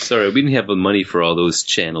 Sorry, we didn't have the money for all those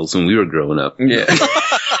channels when we were growing up. Yeah.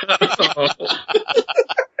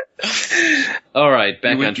 All right,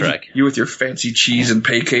 back on track. You with your fancy cheese and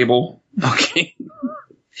pay cable. Okay.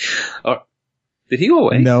 Did he go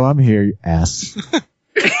away? No, I'm here, you ass.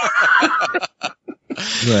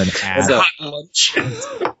 You're an ass. So- Hot lunch.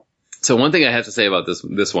 So one thing I have to say about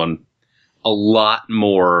this one, a lot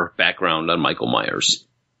more background on Michael Myers.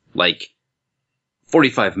 Like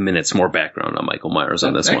 45 minutes more background on Michael Myers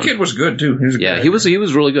on this That one. kid was good too. He was a Yeah, good he actor.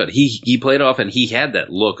 was really good. He played off, and he had that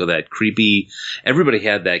look of that creepy. Everybody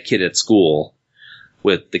had that kid at school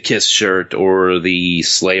with the Kiss shirt or the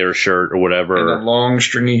Slayer shirt or And the whatever. long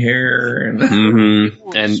stringy hair and hmm It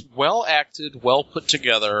was And well acted, well put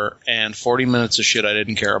together, and 40 minutes of shit I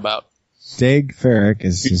didn't care about. Dig Farrick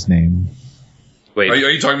is his name. wait, Are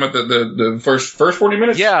you talking about the first 40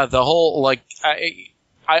 minutes? Yeah, the whole, like,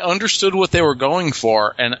 I understood what they were going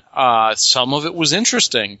for, and some of it was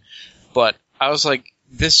interesting, but I was like,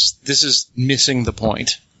 this is missing the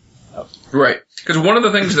point. Right. Because one of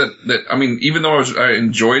the things that I mean, even though I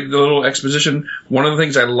enjoyed the little exposition, one of the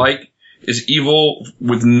things I like is evil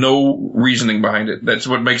with no reasoning behind it. That's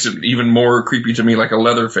what makes it even more creepy to me, like a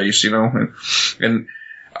Leatherface, you know. And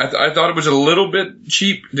I thought it was a little bit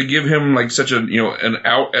cheap to give him like such a an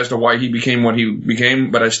out as to why he became what he became.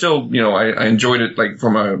 But I still I enjoyed it like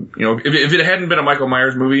from a if it hadn't been a Michael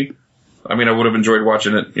Myers movie. I mean, I would have enjoyed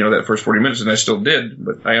watching it, that first 40 minutes, and I still did,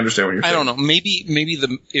 but I understand what you're saying. I don't know. Maybe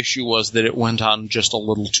the issue was that it went on just a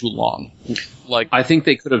little too long. Like, I think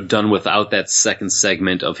they could have done without that second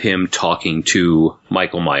segment of him talking to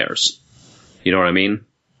Michael Myers. You know what I mean?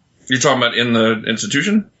 You're talking about in the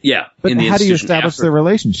institution? Yeah. But in the how do you institution establish after- their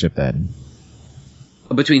relationship then?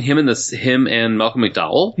 between him and Malcolm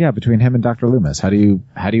McDowell? Yeah, between him and Dr. Loomis. How do you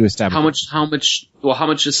establish How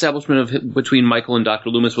much establishment between Michael and Dr.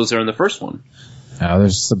 Loomis was there in the first one?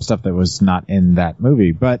 There's some stuff that was not in that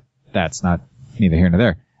movie, but that's not neither here nor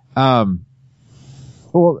there.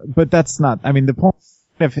 Well, but that's not, I mean, the point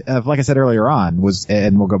of like I said earlier on was,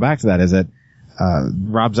 and we'll go back to that, is that,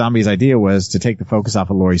 Rob Zombie's idea was to take the focus off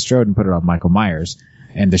of Laurie Strode and put it on Michael Myers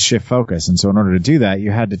and to shift focus. And so in order to do that, you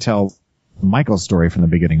had to tell Michael's story from the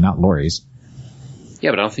beginning, not Laurie's. Yeah,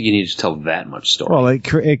 but I don't think you need to tell that much story. Well,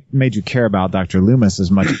 it made you care about Dr. Loomis as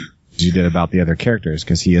much as you did about the other characters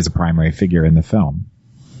because he is a primary figure in the film.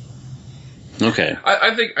 Okay.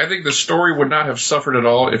 I think the story would not have suffered at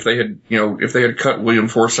all if they had cut William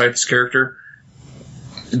Forsythe's character,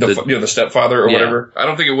 the stepfather or Yeah. whatever. I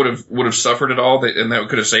don't think it would have suffered at all, and that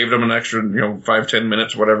could have saved them an extra 5-10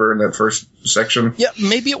 minutes, whatever, in that first section. yeah,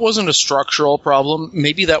 maybe it wasn't a structural problem.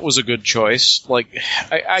 Maybe that was a good choice. Like,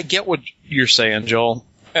 I get what you're saying, Joel.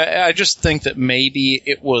 I just think that maybe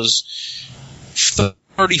it was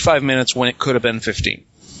 35 minutes when it could have been 15.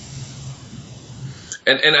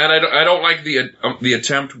 And I don't like the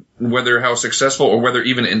attempt, whether how successful or whether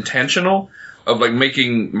even intentional, of like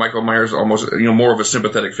making Michael Myers almost more of a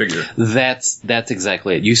sympathetic figure. That's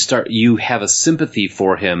exactly it. You have a sympathy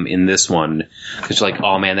for him in this one because you're like,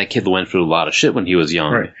 oh man, that kid went through a lot of shit when he was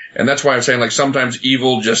young. Right. And that's why I'm saying, like, sometimes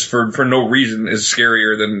evil just for no reason is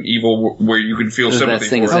scarier than evil where you can feel That sympathy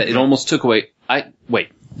thing for is it. that it almost took away. I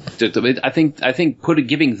think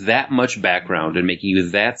giving that much background and making you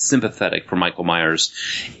that sympathetic for Michael Myers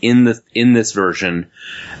in this version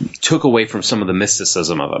took away from some of the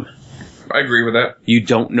mysticism of him. I agree with that. You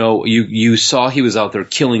don't know. You saw he was out there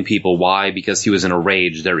killing people. Why? Because he was in a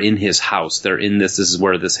rage. They're in his house. They're in this. This is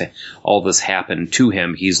where all this happened to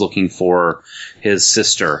him. He's looking for his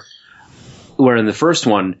sister. Where in the first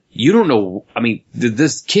one, you don't know, I mean,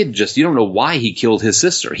 this kid you don't know why he killed his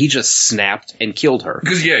sister. He just snapped and killed her.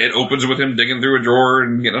 Because, it opens with him digging through a drawer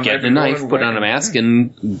and getting a knife, putting on a mask,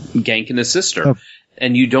 and ganking his sister. Oh.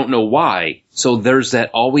 And you don't know why. So there's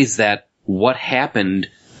always that what happened,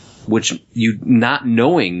 which you not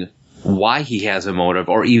knowing why he has a motive,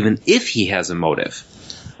 or even if he has a motive.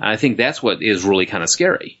 And I think that's what is really kind of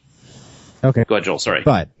scary. Okay. Go ahead, Joel, sorry.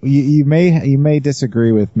 But you may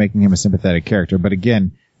disagree with making him a sympathetic character, but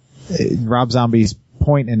again, Rob Zombie's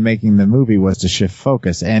point in making the movie was to shift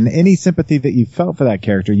focus, and any sympathy that you felt for that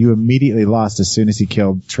character, you immediately lost as soon as he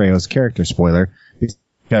killed Trejo's character, spoiler,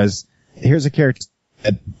 because here's a character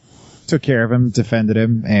that took care of him, defended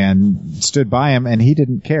him, and stood by him, and he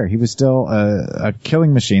didn't care. He was still a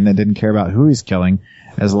killing machine that didn't care about who he's killing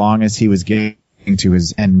as long as he was getting to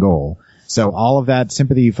his end goal. So all of that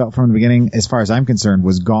sympathy you felt from the beginning, as far as I'm concerned,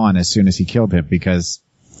 was gone as soon as he killed him, because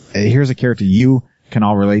here's a character you can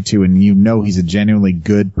all relate to, and you know he's a genuinely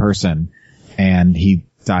good person, and he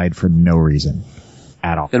died for no reason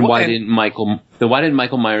at all. Then why didn't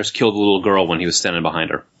Michael Myers kill the little girl when he was standing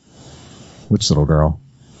behind her? Which little girl?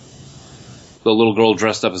 The little girl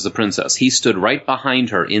dressed up as the princess. He stood right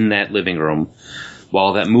behind her in that living room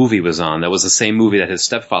while that movie was on. That was the same movie that his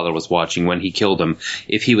stepfather was watching when he killed him.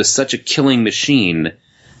 If he was such a killing machine,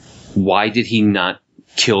 why did he not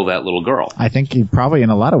kill that little girl? I think he probably in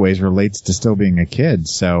a lot of ways relates to still being a kid.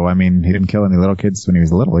 So, I mean, he didn't kill any little kids when he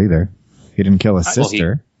was little either. He didn't kill his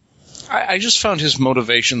sister. I just found his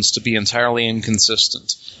motivations to be entirely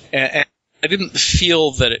inconsistent. And I didn't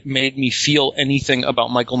feel that it made me feel anything about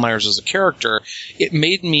Michael Myers as a character. It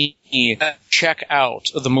made me check out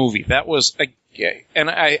the movie. That was and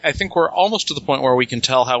I think we're almost to the point where we can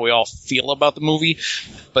tell how we all feel about the movie,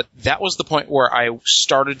 but that was the point where I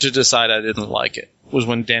started to decide I didn't like it, was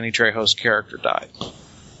when Danny Trejo's character died.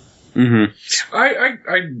 Mm-hmm. I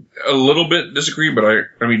a little bit disagree, but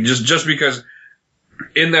I mean, just because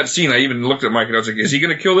in that scene, I even looked at Mike and I was like, is he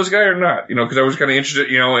going to kill this guy or not? Because I was kind of interested,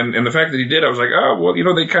 and the fact that he did, I was like, oh,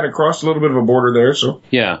 well, they kind of crossed a little bit of a border there, so.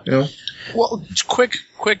 Yeah. Well, quick,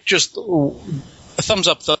 just a thumbs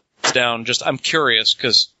up, thumbs down. Just, I'm curious,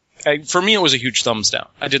 because for me, it was a huge thumbs down.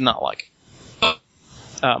 I did not like it.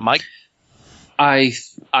 Mike?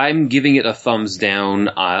 I'm giving it a thumbs down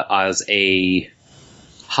as a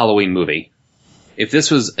Halloween movie. If this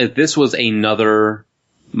was another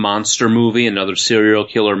monster movie, another serial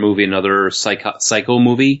killer movie, another psycho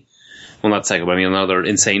movie, well, not psycho, but I mean another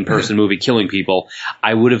insane person movie killing people,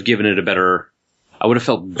 I would have given it I would have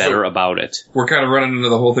felt better about it. We're kind of running into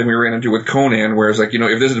the whole thing we ran into with Conan, whereas if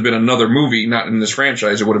this had been another movie, not in this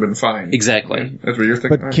franchise, it would have been fine. Exactly. That's what you're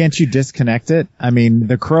thinking. But can't you disconnect it? I mean,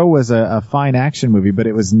 The Crow was a fine action movie, but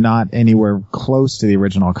it was not anywhere close to the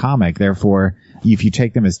original comic. Therefore, if you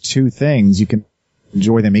take them as two things, you can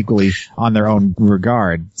enjoy them equally on their own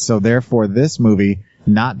regard. So therefore, this movie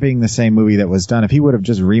not being the same movie that was done, if he would have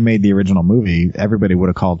just remade the original movie, everybody would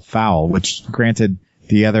have called foul, which granted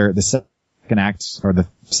the second act or the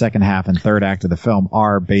second half and third act of the film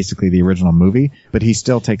are basically the original movie, but he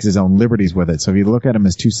still takes his own liberties with it. So if you look at them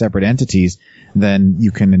as two separate entities, then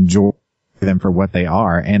you can enjoy them for what they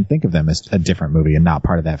are and think of them as a different movie and not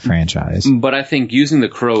part of that franchise. But I think using The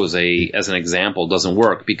Crow as an example doesn't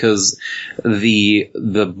work, because the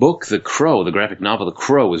book The Crow, the graphic novel The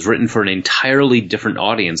Crow, was written for an entirely different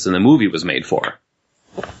audience than the movie was made for.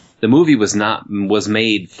 The movie was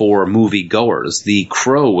made for movie goers. The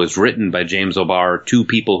Crow was written by James O'Barr to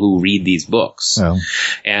people who read these books. Oh.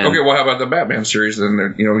 And okay, well, how about the Batman series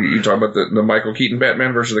then? You talk about the Michael Keaton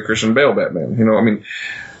Batman versus the Christian Bale Batman.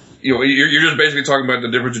 You're just basically talking about the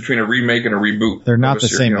difference between a remake and a reboot. They're not the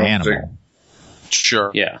same animal.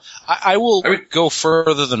 Sure. Yeah. I will go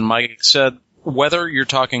further than Mike said. Whether you're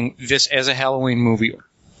talking this as a Halloween movie or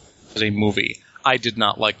as a movie, I did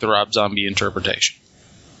not like the Rob Zombie interpretation.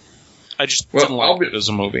 I just didn't like it as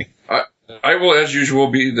a movie. I will, as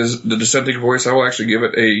usual, be the dissenting voice. I will actually give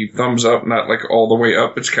it a thumbs up, not like all the way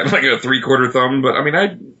up. It's kind of like a 3/4 thumb, but I mean,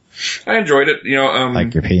 I enjoyed it.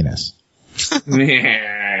 Like your penis.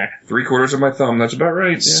 Yeah, 3/4 of my thumb. That's about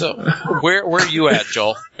right. Yeah. So, where are you at,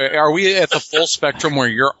 Joel? Are we at the full spectrum where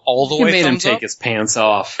you're all the way? You made him thumbs take up? his pants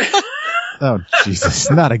off. Oh,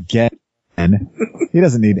 Jesus. Not again. He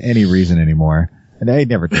doesn't need any reason anymore. And he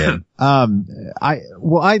never did.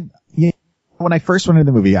 When I first went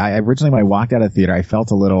into the movie, originally when I walked out of the theater, I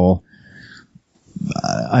felt a little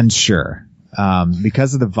unsure.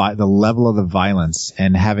 Because of the level of the violence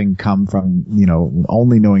and having come from,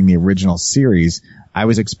 only knowing the original series, I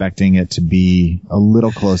was expecting it to be a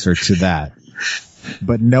little closer to that.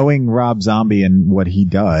 But knowing Rob Zombie and what he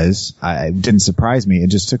does, it didn't surprise me. It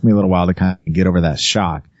just took me a little while to kind of get over that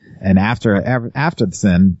shock. And after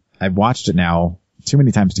then, I've watched it now too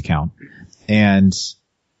many times to count. And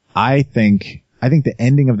I think the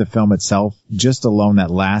ending of the film itself, just alone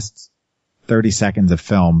that last 30 seconds of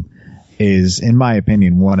film, is, in my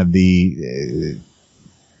opinion, one of the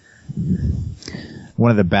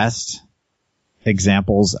best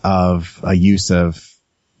examples of a use of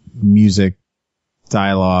music,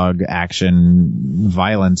 dialogue, action,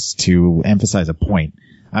 violence to emphasize a point.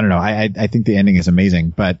 I don't know. I think the ending is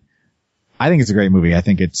amazing, but I think it's a great movie. I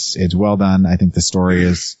think it's well done. I think the story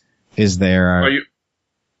is there.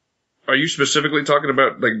 Are you specifically talking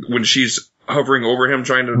about like when she's hovering over him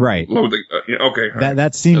trying to load the? Okay.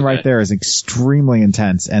 That scene right there is extremely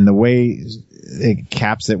intense, and the way it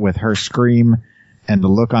caps it with her scream and the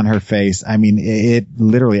look on her face. I mean, it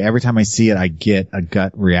literally every time I see it, I get a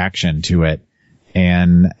gut reaction to it,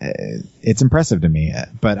 and it's impressive to me.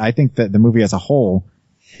 But I think that the movie as a whole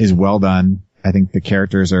is well done. I think the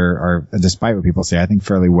characters are, despite what people say, I think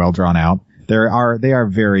fairly well drawn out. They are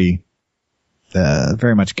very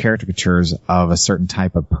much caricatures of a certain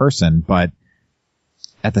type of person, but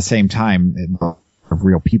at the same time, of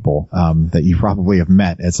real people, that you probably have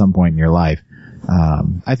met at some point in your life.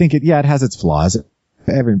 I think it has its flaws.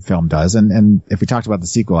 Every film does. And if we talked about the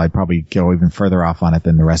sequel, I'd probably go even further off on it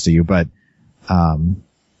than the rest of you, but,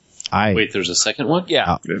 Wait, there's a second one?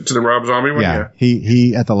 Yeah. To the Rob Zombie one? Yeah.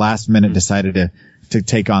 He at the last minute decided to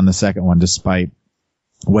take on the second one despite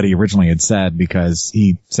what he originally had said, because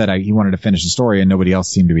he said he wanted to finish the story and nobody else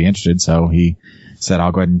seemed to be interested. So he said,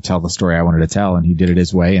 I'll go ahead and tell the story I wanted to tell. And he did it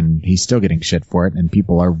his way, and he's still getting shit for it. And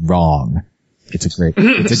people are wrong. It's a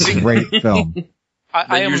great film.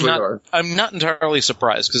 I'm not entirely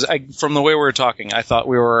surprised, because from the way we were talking, I thought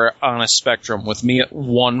we were on a spectrum with me at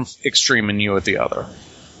one extreme and you at the other.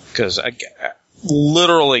 Because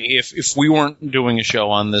literally, if we weren't doing a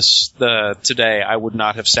show on this today, I would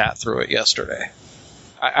not have sat through it yesterday.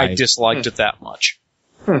 I disliked it that much.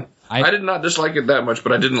 I did not dislike it that much,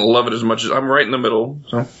 but I didn't love it as much. I'm right in the middle.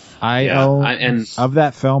 So of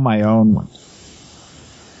that film, I own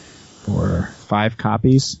 4 or 5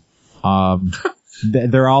 copies.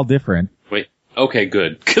 They're all different. Wait. Okay,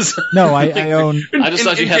 good. No, I own. I just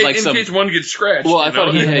thought you had like some. In case one gets scratched. Well, I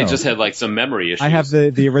thought he just had like some memory issues. I have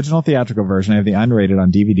the original theatrical version. I have the unrated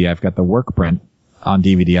on DVD. I've got the work print on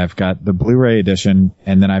DVD. I've got the Blu-ray edition,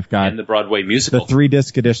 and then I've got the Broadway musical, the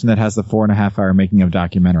 3-disc edition that has the 4.5-hour making of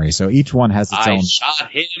documentary. So each one has its own. I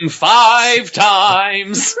shot him 5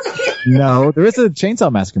 times. No, there is a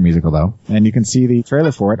Chainsaw Massacre musical though, and you can see the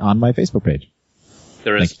trailer for it on my Facebook page.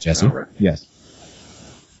 There is. Thank you, Jesse. Right. Yes.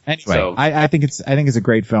 Anyway, so, I think it's a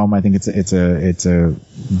great film. I think it's a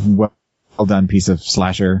well done piece of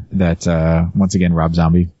slasher that once again Rob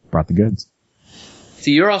Zombie brought the goods.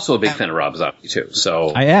 See, you're also a big fan of Rob Zombie too, so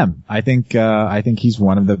I am. I think he's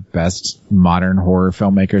one of the best modern horror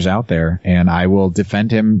filmmakers out there, and I will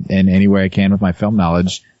defend him in any way I can with my film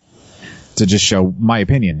knowledge to just show my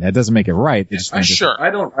opinion. That doesn't make it right. Sure. I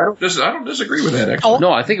don't disagree with that. Actually,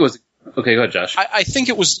 no, I think it was. Okay, go ahead, Josh. I think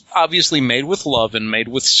it was obviously made with love and made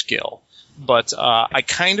with skill. But I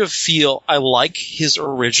kind of feel I like his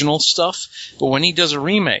original stuff, but when he does a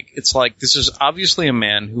remake, it's like this is obviously a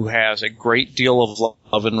man who has a great deal of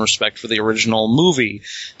love and respect for the original movie,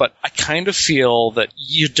 but I kind of feel that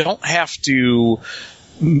you don't have to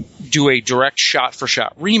do a direct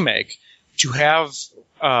shot-for-shot remake to have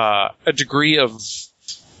a degree of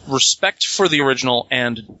respect for the original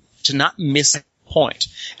and to not miss a point.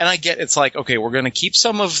 And I get it's like, okay, we're going to keep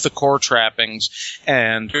some of the core trappings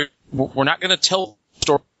and we're not going to tell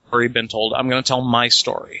the story been told. I'm going to tell my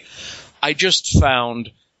story. I just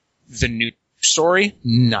found the new story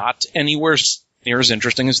not anywhere near as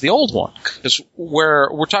interesting as the old one. Because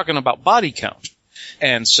we're talking about body count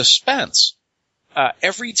and suspense.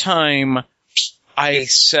 Every time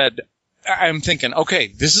I'm thinking, okay,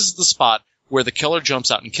 this is the spot where the killer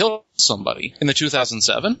jumps out and kills somebody in the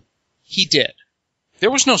 2007. He did.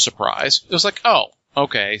 There was no surprise. It was like, oh,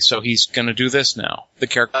 okay, so he's going to do this now. The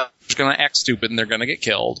character's going to act stupid and they're going to get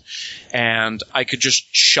killed. And I could just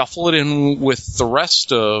shuffle it in with the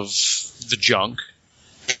rest of the junk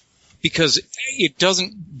because it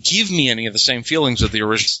doesn't give me any of the same feelings that the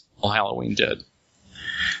original Halloween did.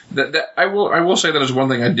 That I will say that is one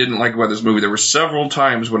thing I didn't like about this movie. There were several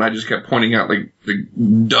times when I just kept pointing out like the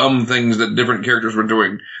dumb things that different characters were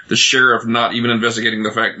doing. The sheriff not even investigating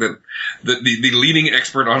the fact that the leading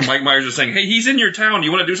expert on Mike Myers is saying, "Hey, he's in your town.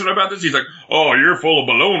 You want to do something about this?" He's like, "Oh, you're full of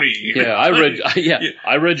baloney." Yeah,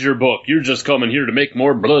 I read your book. You're just coming here to make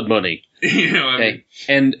more blood money. You know, Okay.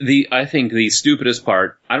 And I think the stupidest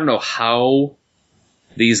part, I don't know how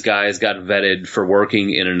these guys got vetted for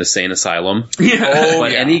working in an insane asylum. Yeah.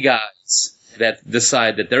 But any guys that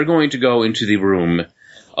decide that they're going to go into the room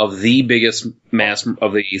of the biggest mass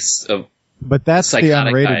of these of But that's the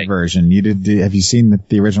psychotic unrated guy. version. Have you seen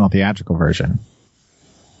the original theatrical version?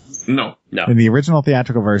 No. In the original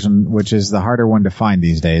theatrical version, which is the harder one to find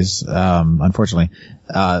these days, unfortunately,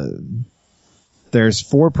 there's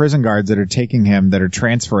 4 prison guards that are taking him, that are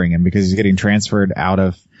transferring him because he's getting transferred out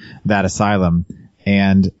of that asylum.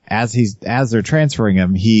 And as they're transferring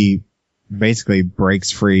him, he basically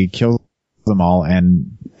breaks free, kills them all,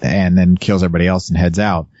 and then kills everybody else and heads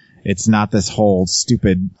out. It's not this whole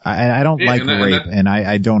stupid. I don't like rape, and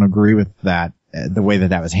I don't agree with that, the way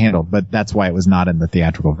that was handled. But that's why it was not in the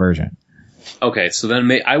theatrical version. Okay, so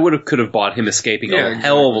then I could have bought him escaping a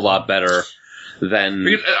hell of a lot better than.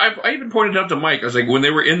 Because I even pointed out to Mike. I was like, when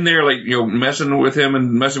they were in there, like, you know, messing with him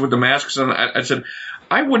and messing with the masks, and I said,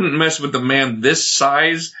 I wouldn't mess with the man this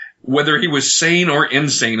size, whether he was sane or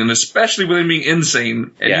insane, and especially with him being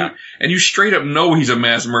insane. And you straight up know he's a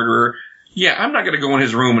mass murderer. Yeah, I'm not going to go in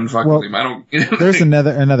his room and fuck with him. I don't. There's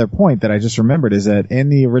another point that I just remembered is that in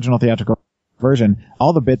the original theatrical version,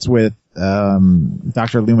 all the bits with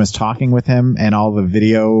Dr. Loomis talking with him and all the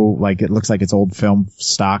video, like it looks like it's old film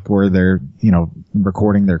stock where they're, you know,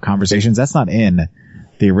 recording their conversations. That's not in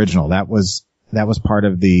the original. That was part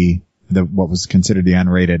of the what was considered the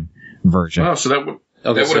unrated version. Oh, so that would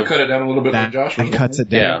have cut it down a little bit. That Josh was cuts it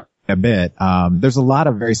down a bit. There's a lot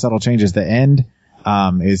of very subtle changes. The end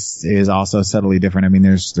is also subtly different. I mean,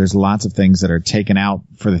 there's lots of things that are taken out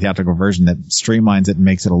for the theatrical version that streamlines it and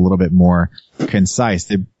makes it a little bit more concise.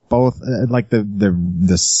 They both like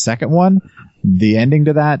the second one, the ending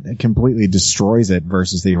to that completely destroys it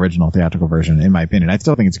versus the original theatrical version, in my opinion. I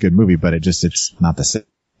still think it's a good movie, but it's not the same.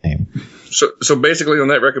 So basically on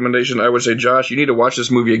that recommendation, I would say, Josh, you need to watch this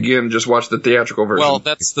movie again. Just watch the theatrical version. Well,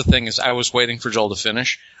 that's the thing, is I was waiting for Joel to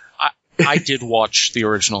finish. I did watch the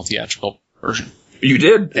original theatrical version. You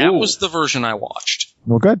did? That was the version I watched.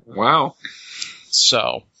 Well, good. Wow.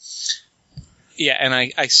 So, yeah, and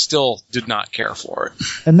I still did not care for it.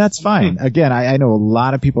 And that's fine. Again, I know a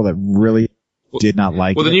lot of people that really did not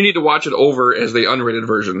like it. Well, then you need to watch it over as the unrated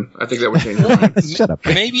version. I think that would change your mind. Shut up.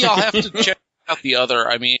 Maybe I'll have to check out the other.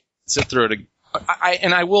 I mean, sit through it.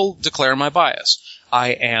 I will declare my bias. I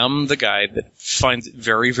am the guy that finds it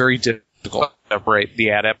very, very difficult to separate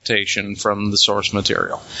the adaptation from the source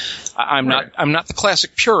material. I'm not the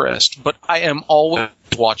classic purist, but I am always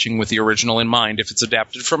watching with the original in mind. If it's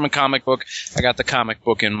adapted from a comic book, I got the comic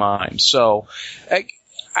book in mind. So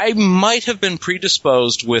I might have been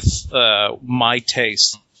predisposed with my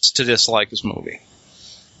tastes to dislike this movie.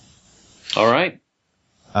 All right.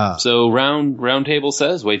 So round table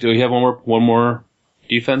says, wait, do we have one more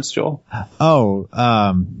defense, Joel?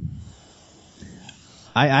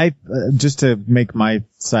 I just to make my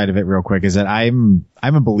side of it real quick is that I'm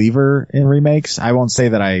a believer in remakes. I won't say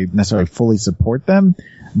that I necessarily fully support them,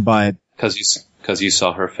 but because you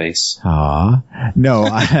saw her face. No,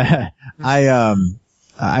 I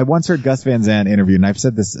once heard Gus Van Sant interviewed, and I've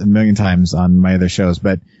said this a million times on my other shows,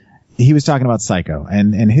 but he was talking about Psycho,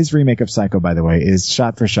 and his remake of Psycho, by the way, is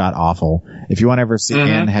shot for shot awful. If you want to ever see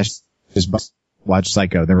Anne Hesh, just watch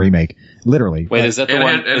Psycho, the remake. Literally. Wait, is that the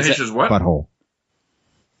one? Anne Hesh's what? Butthole.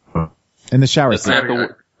 In the shower. I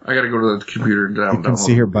gotta go to the computer down. You can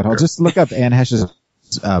see her butthole. Just look up Anne Hesh's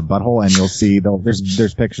butthole, and you'll see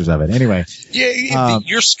there's pictures of it. Anyway. Yeah,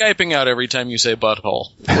 you're Skyping out every time you say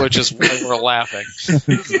butthole, which is why we're laughing.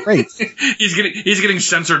 Great. He's getting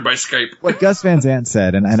censored by Skype. What Gus Van Sant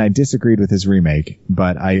said, and I disagreed with his remake,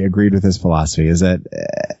 but I agreed with his philosophy, is that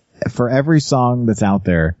for every song that's out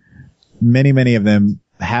there, many of them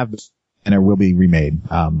have and it will be remade.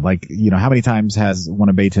 Like, you know, how many times has one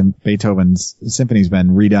of Beethoven's symphonies been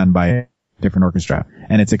redone by a different orchestra?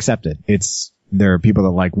 And it's accepted. There are people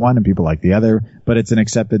that like one and people like the other, but it's an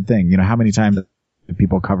accepted thing. You know, how many times have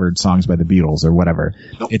people covered songs by the Beatles or whatever?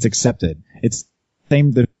 Nope. It's accepted. It's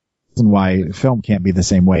the reason why film can't be the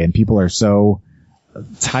same way. And people are so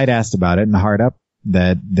tight-assed about it and hard up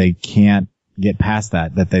that they can't get past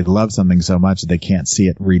that they love something so much that they can't see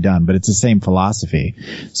it redone. But it's the same philosophy.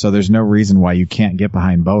 So there's no reason why you can't get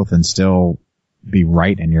behind both and still be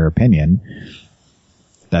right in your opinion.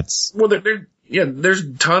 That's... Well, Yeah, there's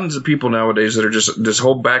tons of people nowadays that are just this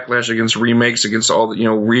whole backlash against remakes, against all the,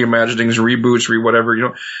 reimaginings, reboots, whatever,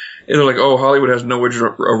 and they're like, oh, Hollywood has no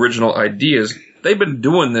original ideas. They've been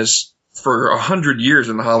doing this for 100 years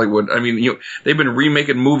in Hollywood. I mean, they've been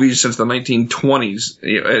remaking movies since the 1920s,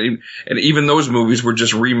 and even those movies were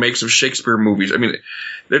just remakes of Shakespeare movies. I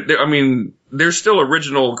mean, there's still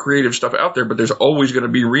original creative stuff out there, but there's always going to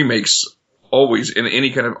be remakes, always, in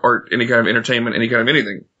any kind of art, any kind of entertainment, any kind of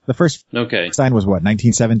anything. The first sign was what,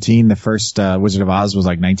 1917? The first Wizard of Oz was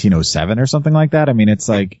like 1907 or something like that. I mean, it's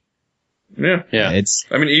like... Yeah. It's...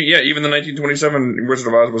 I mean, even the 1927 Wizard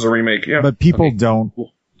of Oz was a remake, yeah. But people don't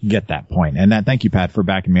get that point. And thank you, Pat, for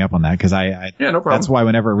backing me up on that, because yeah, no problem. That's why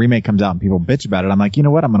whenever a remake comes out and people bitch about it, I'm like, you know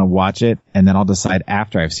what? I'm going to watch it, and then I'll decide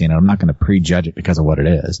after I've seen it. I'm not going to prejudge it because of what it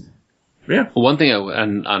is. Yeah. One thing,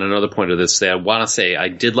 on another point of this, I want to say I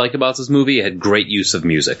did like about this movie, it had great use of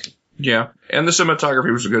music. Yeah, and the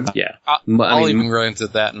cinematography was good. Yeah. I'll even grant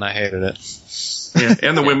it that, and I hated it. Yeah,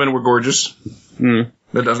 and the women were gorgeous. That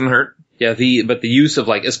doesn't hurt. Yeah, but the use of,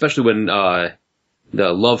 like, especially when the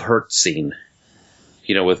Love Hurt scene,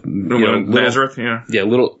 with Nazareth,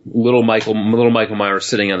 little Michael Myers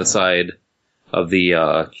sitting on the side of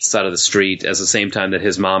the street at the same time that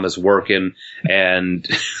his mom is working, and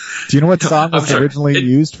do you know what song was originally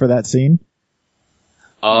used for that scene?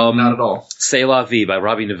 Not at all. C'est La Vie by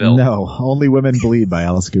Robbie Neville. No, Only Women Bleed by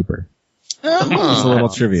Alice Cooper. Just a little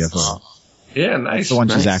trivia for you. Yeah, nice. That's the one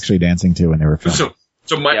she's actually dancing to when they were filming.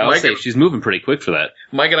 So Mike, I'll say she's moving pretty quick for that.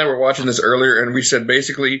 Mike and I were watching this earlier, and we said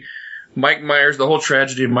basically Mike Myers, the whole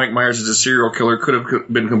tragedy of Mike Myers as a serial killer could have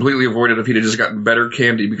been completely avoided if he'd have just gotten better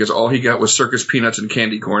candy, because all he got was circus peanuts and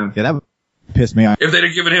candy corn. Yeah, that would piss me off. If they'd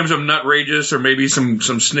have given him some Nutrageous or maybe some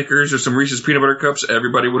Snickers or some Reese's peanut butter cups,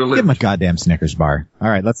 everybody would have lived. Give him a goddamn Snickers bar. All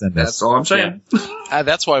right, let's end this. That's all I'm saying. Yeah.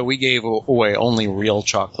 That's why we gave away only real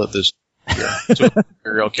chocolate this year to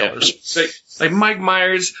serial killers. Like Mike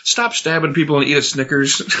Myers, stop stabbing people and eat a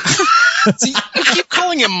Snickers. See, you keep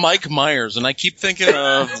calling him Mike Myers, and I keep thinking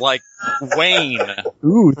of, like, Wayne.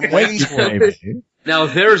 Ooh, Wayne's World. Now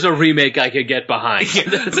there's a remake I could get behind.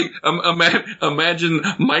 It's like, imagine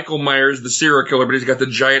Michael Myers, the serial killer, but he's got the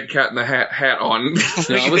giant cat in the hat on. No,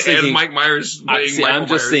 I was thinking, and Mike Myers playing I'm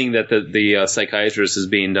just seeing that the psychiatrist is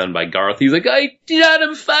being done by Garth. He's like, I shot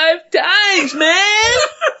him 5 times, man!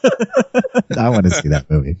 I want to see that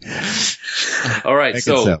movie. All right,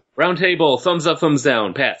 so round table, thumbs up, thumbs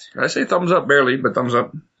down. Pat? I say thumbs up, barely, but thumbs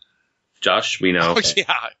up. Josh, we know. Oh, yeah.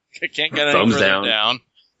 I can't get any thumbs down.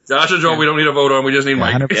 Josh and Joel, we don't need a vote on. We just need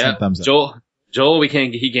Mike. 100% thumbs up. Joel, he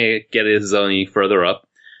can't get his any further up.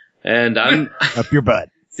 And I'm up your butt.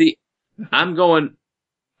 See, I'm going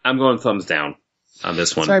thumbs down on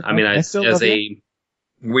this one. Sorry, I mean,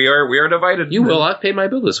 we are divided. You will. I've paid my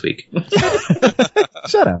bill this week.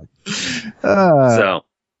 Shut up. So,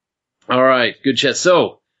 all right, good chat.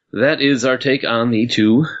 So that is our take on the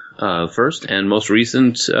two first and most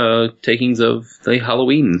recent takings of the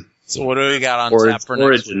Halloween. So what do we got on tap for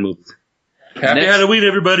next week? Movies. Happy Halloween,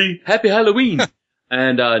 everybody! Happy Halloween!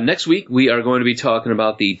 And next week we are going to be talking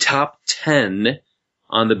about the top 10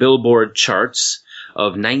 on the Billboard charts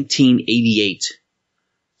of 1988.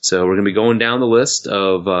 So we're going to be going down the list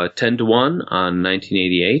of 10 to 1 on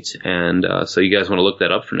 1988, and so you guys want to look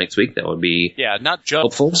that up for next week? That would be not just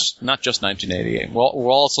helpful. Not just 1988. We'll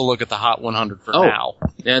also look at the Hot 100 for now,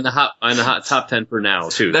 and the hot top 10 for now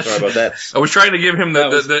too. Sorry about that. I was trying to give him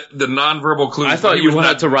the nonverbal clues. I thought you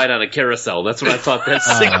wanted to ride on a carousel. That's what I thought that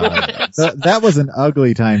signal was. That was an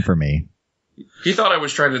ugly time for me. He thought I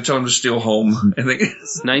was trying to tell him to steal home. I think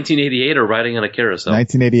 1988 or riding on a carousel.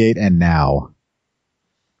 1988 and now.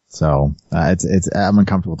 So I'm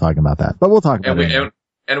uncomfortable talking about that, but we'll talk about it.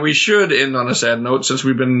 And we should end on a sad note since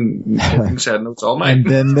we've been making sad notes all night. And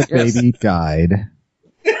then the baby died.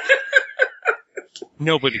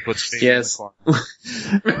 Nobody puts baby in the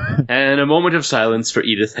corner. And a moment of silence for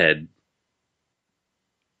Edith Head.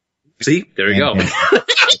 See, there you go.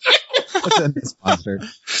 Let's end this monster.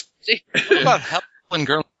 What about Helen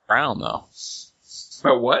Gurney Brown though?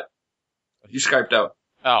 About what? You Skyped out.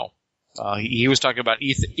 Oh. He was talking about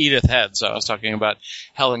Edith Head, so I was talking about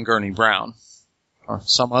Helen Gurney Brown. Or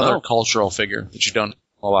some other cultural figure that you don't know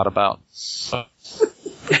a lot about. See,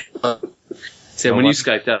 when you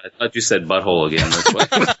Skyped out, I thought you said butthole again. That's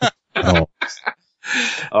why.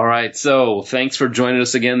 All right, so thanks for joining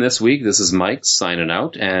us again this week. This is Mike signing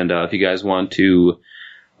out, and if you guys want to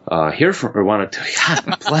hear from, or want to,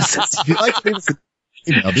 God bless us. If you'd like to leave us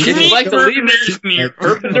if you'd like to leave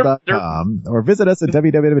us or visit us at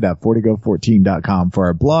www.fortigo14.com for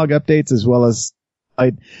our blog updates as well as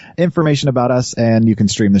information about us, and you can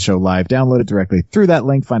stream the show live. Download it directly through that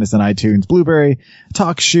link. Find us on iTunes, Blueberry,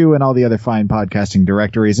 TalkShoe, and all the other fine podcasting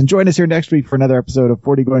directories. And join us here next week for another episode of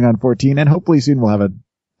 40 Going on 14. And hopefully soon we'll have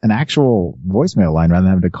an actual voicemail line rather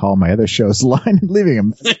than having to call my other show's line and leaving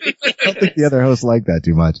them. I don't think the other hosts like that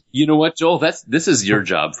too much. You know what, Joel? This is your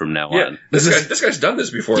job from now on. This guy's done this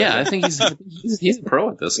before. Yeah, I think he's a pro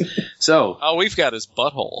at this. So, All we've got is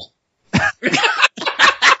butthole.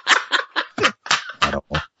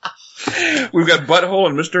 We've got Butthole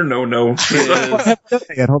and Mr. No-No.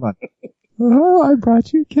 Hold on. Oh, I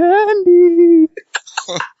brought you candy.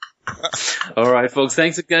 all right, folks.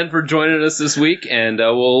 Thanks again for joining us this week, and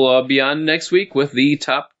we'll be on next week with the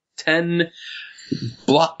top 10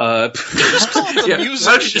 The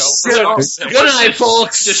music show. Good night,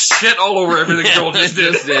 folks. Just shit all over everything Joel just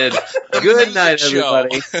did. Just did. Good night, show.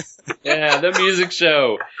 everybody. Yeah, the music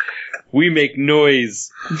show. We make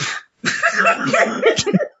noise.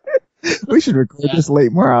 We should record this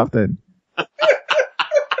late more often.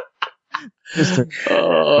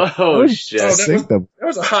 Oh shit. That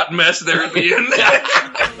was a hot mess there at the end.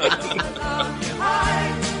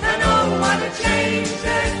 I know what a change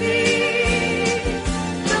there'd be.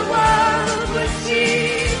 The world would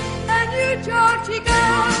see a new Georgie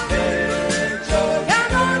girl.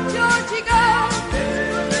 Come on, Georgie girl.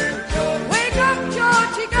 Wake up,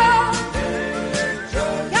 Georgie girl.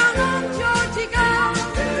 Come on, Georgie girl.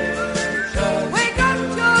 Wake up,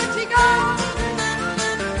 Georgie girl.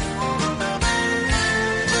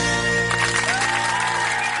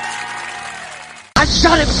 I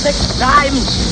shot him 6 times.